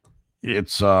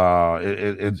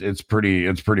 It's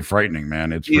pretty frightening,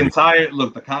 man. It's the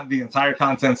entire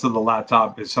contents of the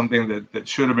laptop is something that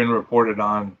should have been reported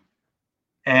on,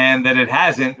 and that it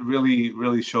hasn't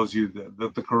really shows you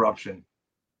the corruption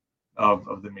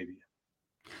of the media.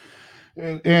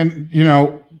 And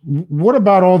what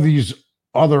about all these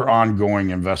other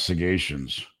ongoing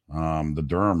investigations? The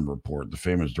Durham report, the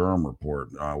famous Durham report.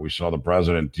 We saw the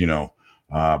president,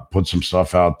 put some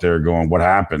stuff out there going, what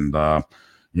happened? What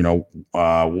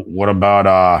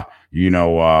about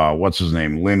what's his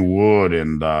name, Lynn Wood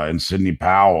and Sidney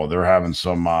Powell? They're having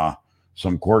some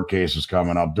court cases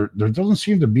coming up. There doesn't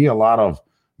seem to be a lot of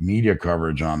media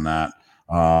coverage on that.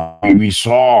 We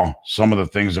saw some of the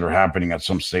things that are happening at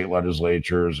some state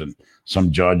legislatures and some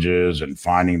judges, and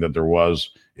finding that there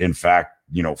was, in fact,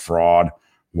 fraud.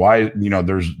 Why,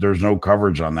 there's no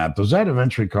coverage on that. Does that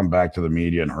eventually come back to the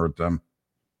media and hurt them?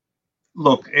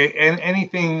 Look, and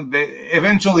anything that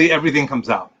eventually everything comes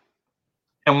out.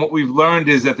 And what we've learned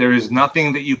is that there is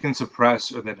nothing that you can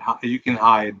suppress or that you can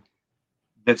hide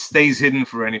that stays hidden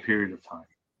for any period of time.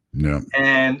 Yeah.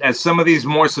 And as some of these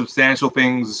more substantial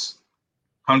things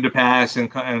come to pass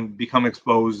and become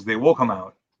exposed, they will come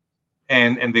out,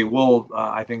 and they will,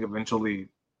 I think, eventually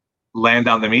land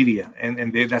on the media,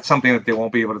 and that's something that they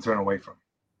won't be able to turn away from.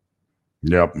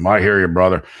 Yep, I hear you,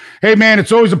 brother. Hey, man,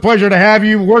 it's always a pleasure to have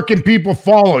you. Where can people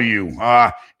follow you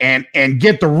and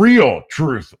get the real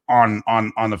truth on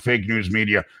the fake news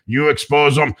media? You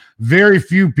expose them. Very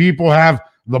few people have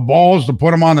the balls to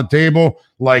put them on the table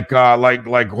like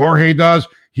Jorge does.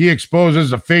 He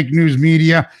exposes the fake news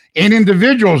media and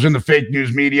individuals in the fake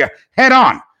news media head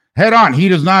on. He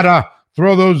does not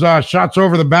throw those shots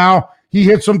over the bow. He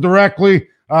hits them directly.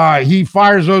 He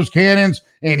fires those cannons,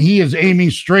 and he is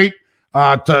aiming straight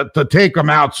to take them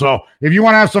out. So if you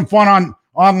want to have some fun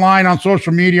online on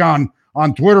social media,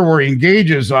 on Twitter, where he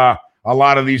engages a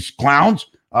lot of these clowns,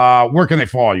 where can they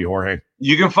follow you, Jorge?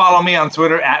 You can follow me on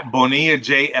Twitter at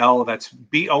BonillaJL. That's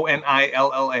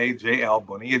BONILLAJL,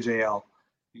 BonillaJL.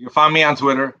 You can find me on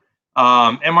Twitter.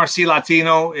 MRC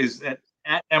Latino is at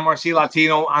MRC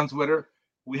Latino on Twitter.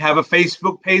 We have a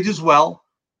Facebook page as well,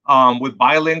 with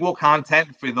bilingual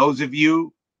content for those of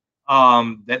you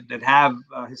that have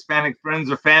Hispanic friends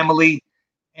or family,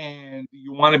 and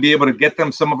you want to be able to get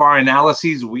them some of our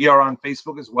analyses. We are on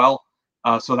Facebook as well,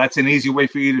 so that's an easy way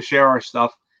for you to share our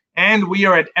stuff. And we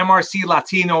are at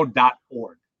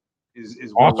mrclatino.org.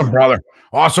 Is awesome, brother.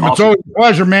 Awesome. It's always a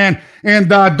pleasure, man. And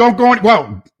don't go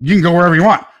well, you can go wherever you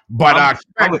want, but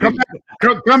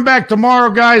come back tomorrow,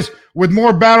 guys, with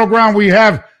more Battleground. We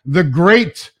have the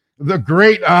great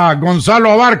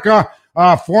Gonzalo Abarca,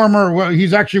 former,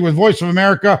 he's actually with Voice of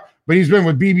America, but he's been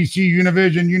with BBC,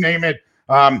 Univision, you name it.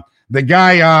 The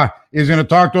guy is going to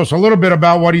talk to us a little bit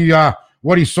about what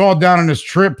he saw down on his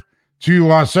trip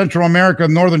to Central America,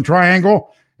 Northern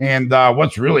Triangle, and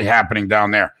what's really happening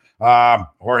down there.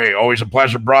 Jorge, always a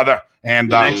pleasure, brother.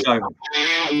 And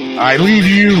I leave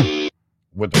you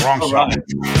with the wrong song. Right.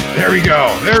 There we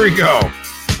go.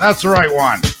 That's the right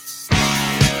one.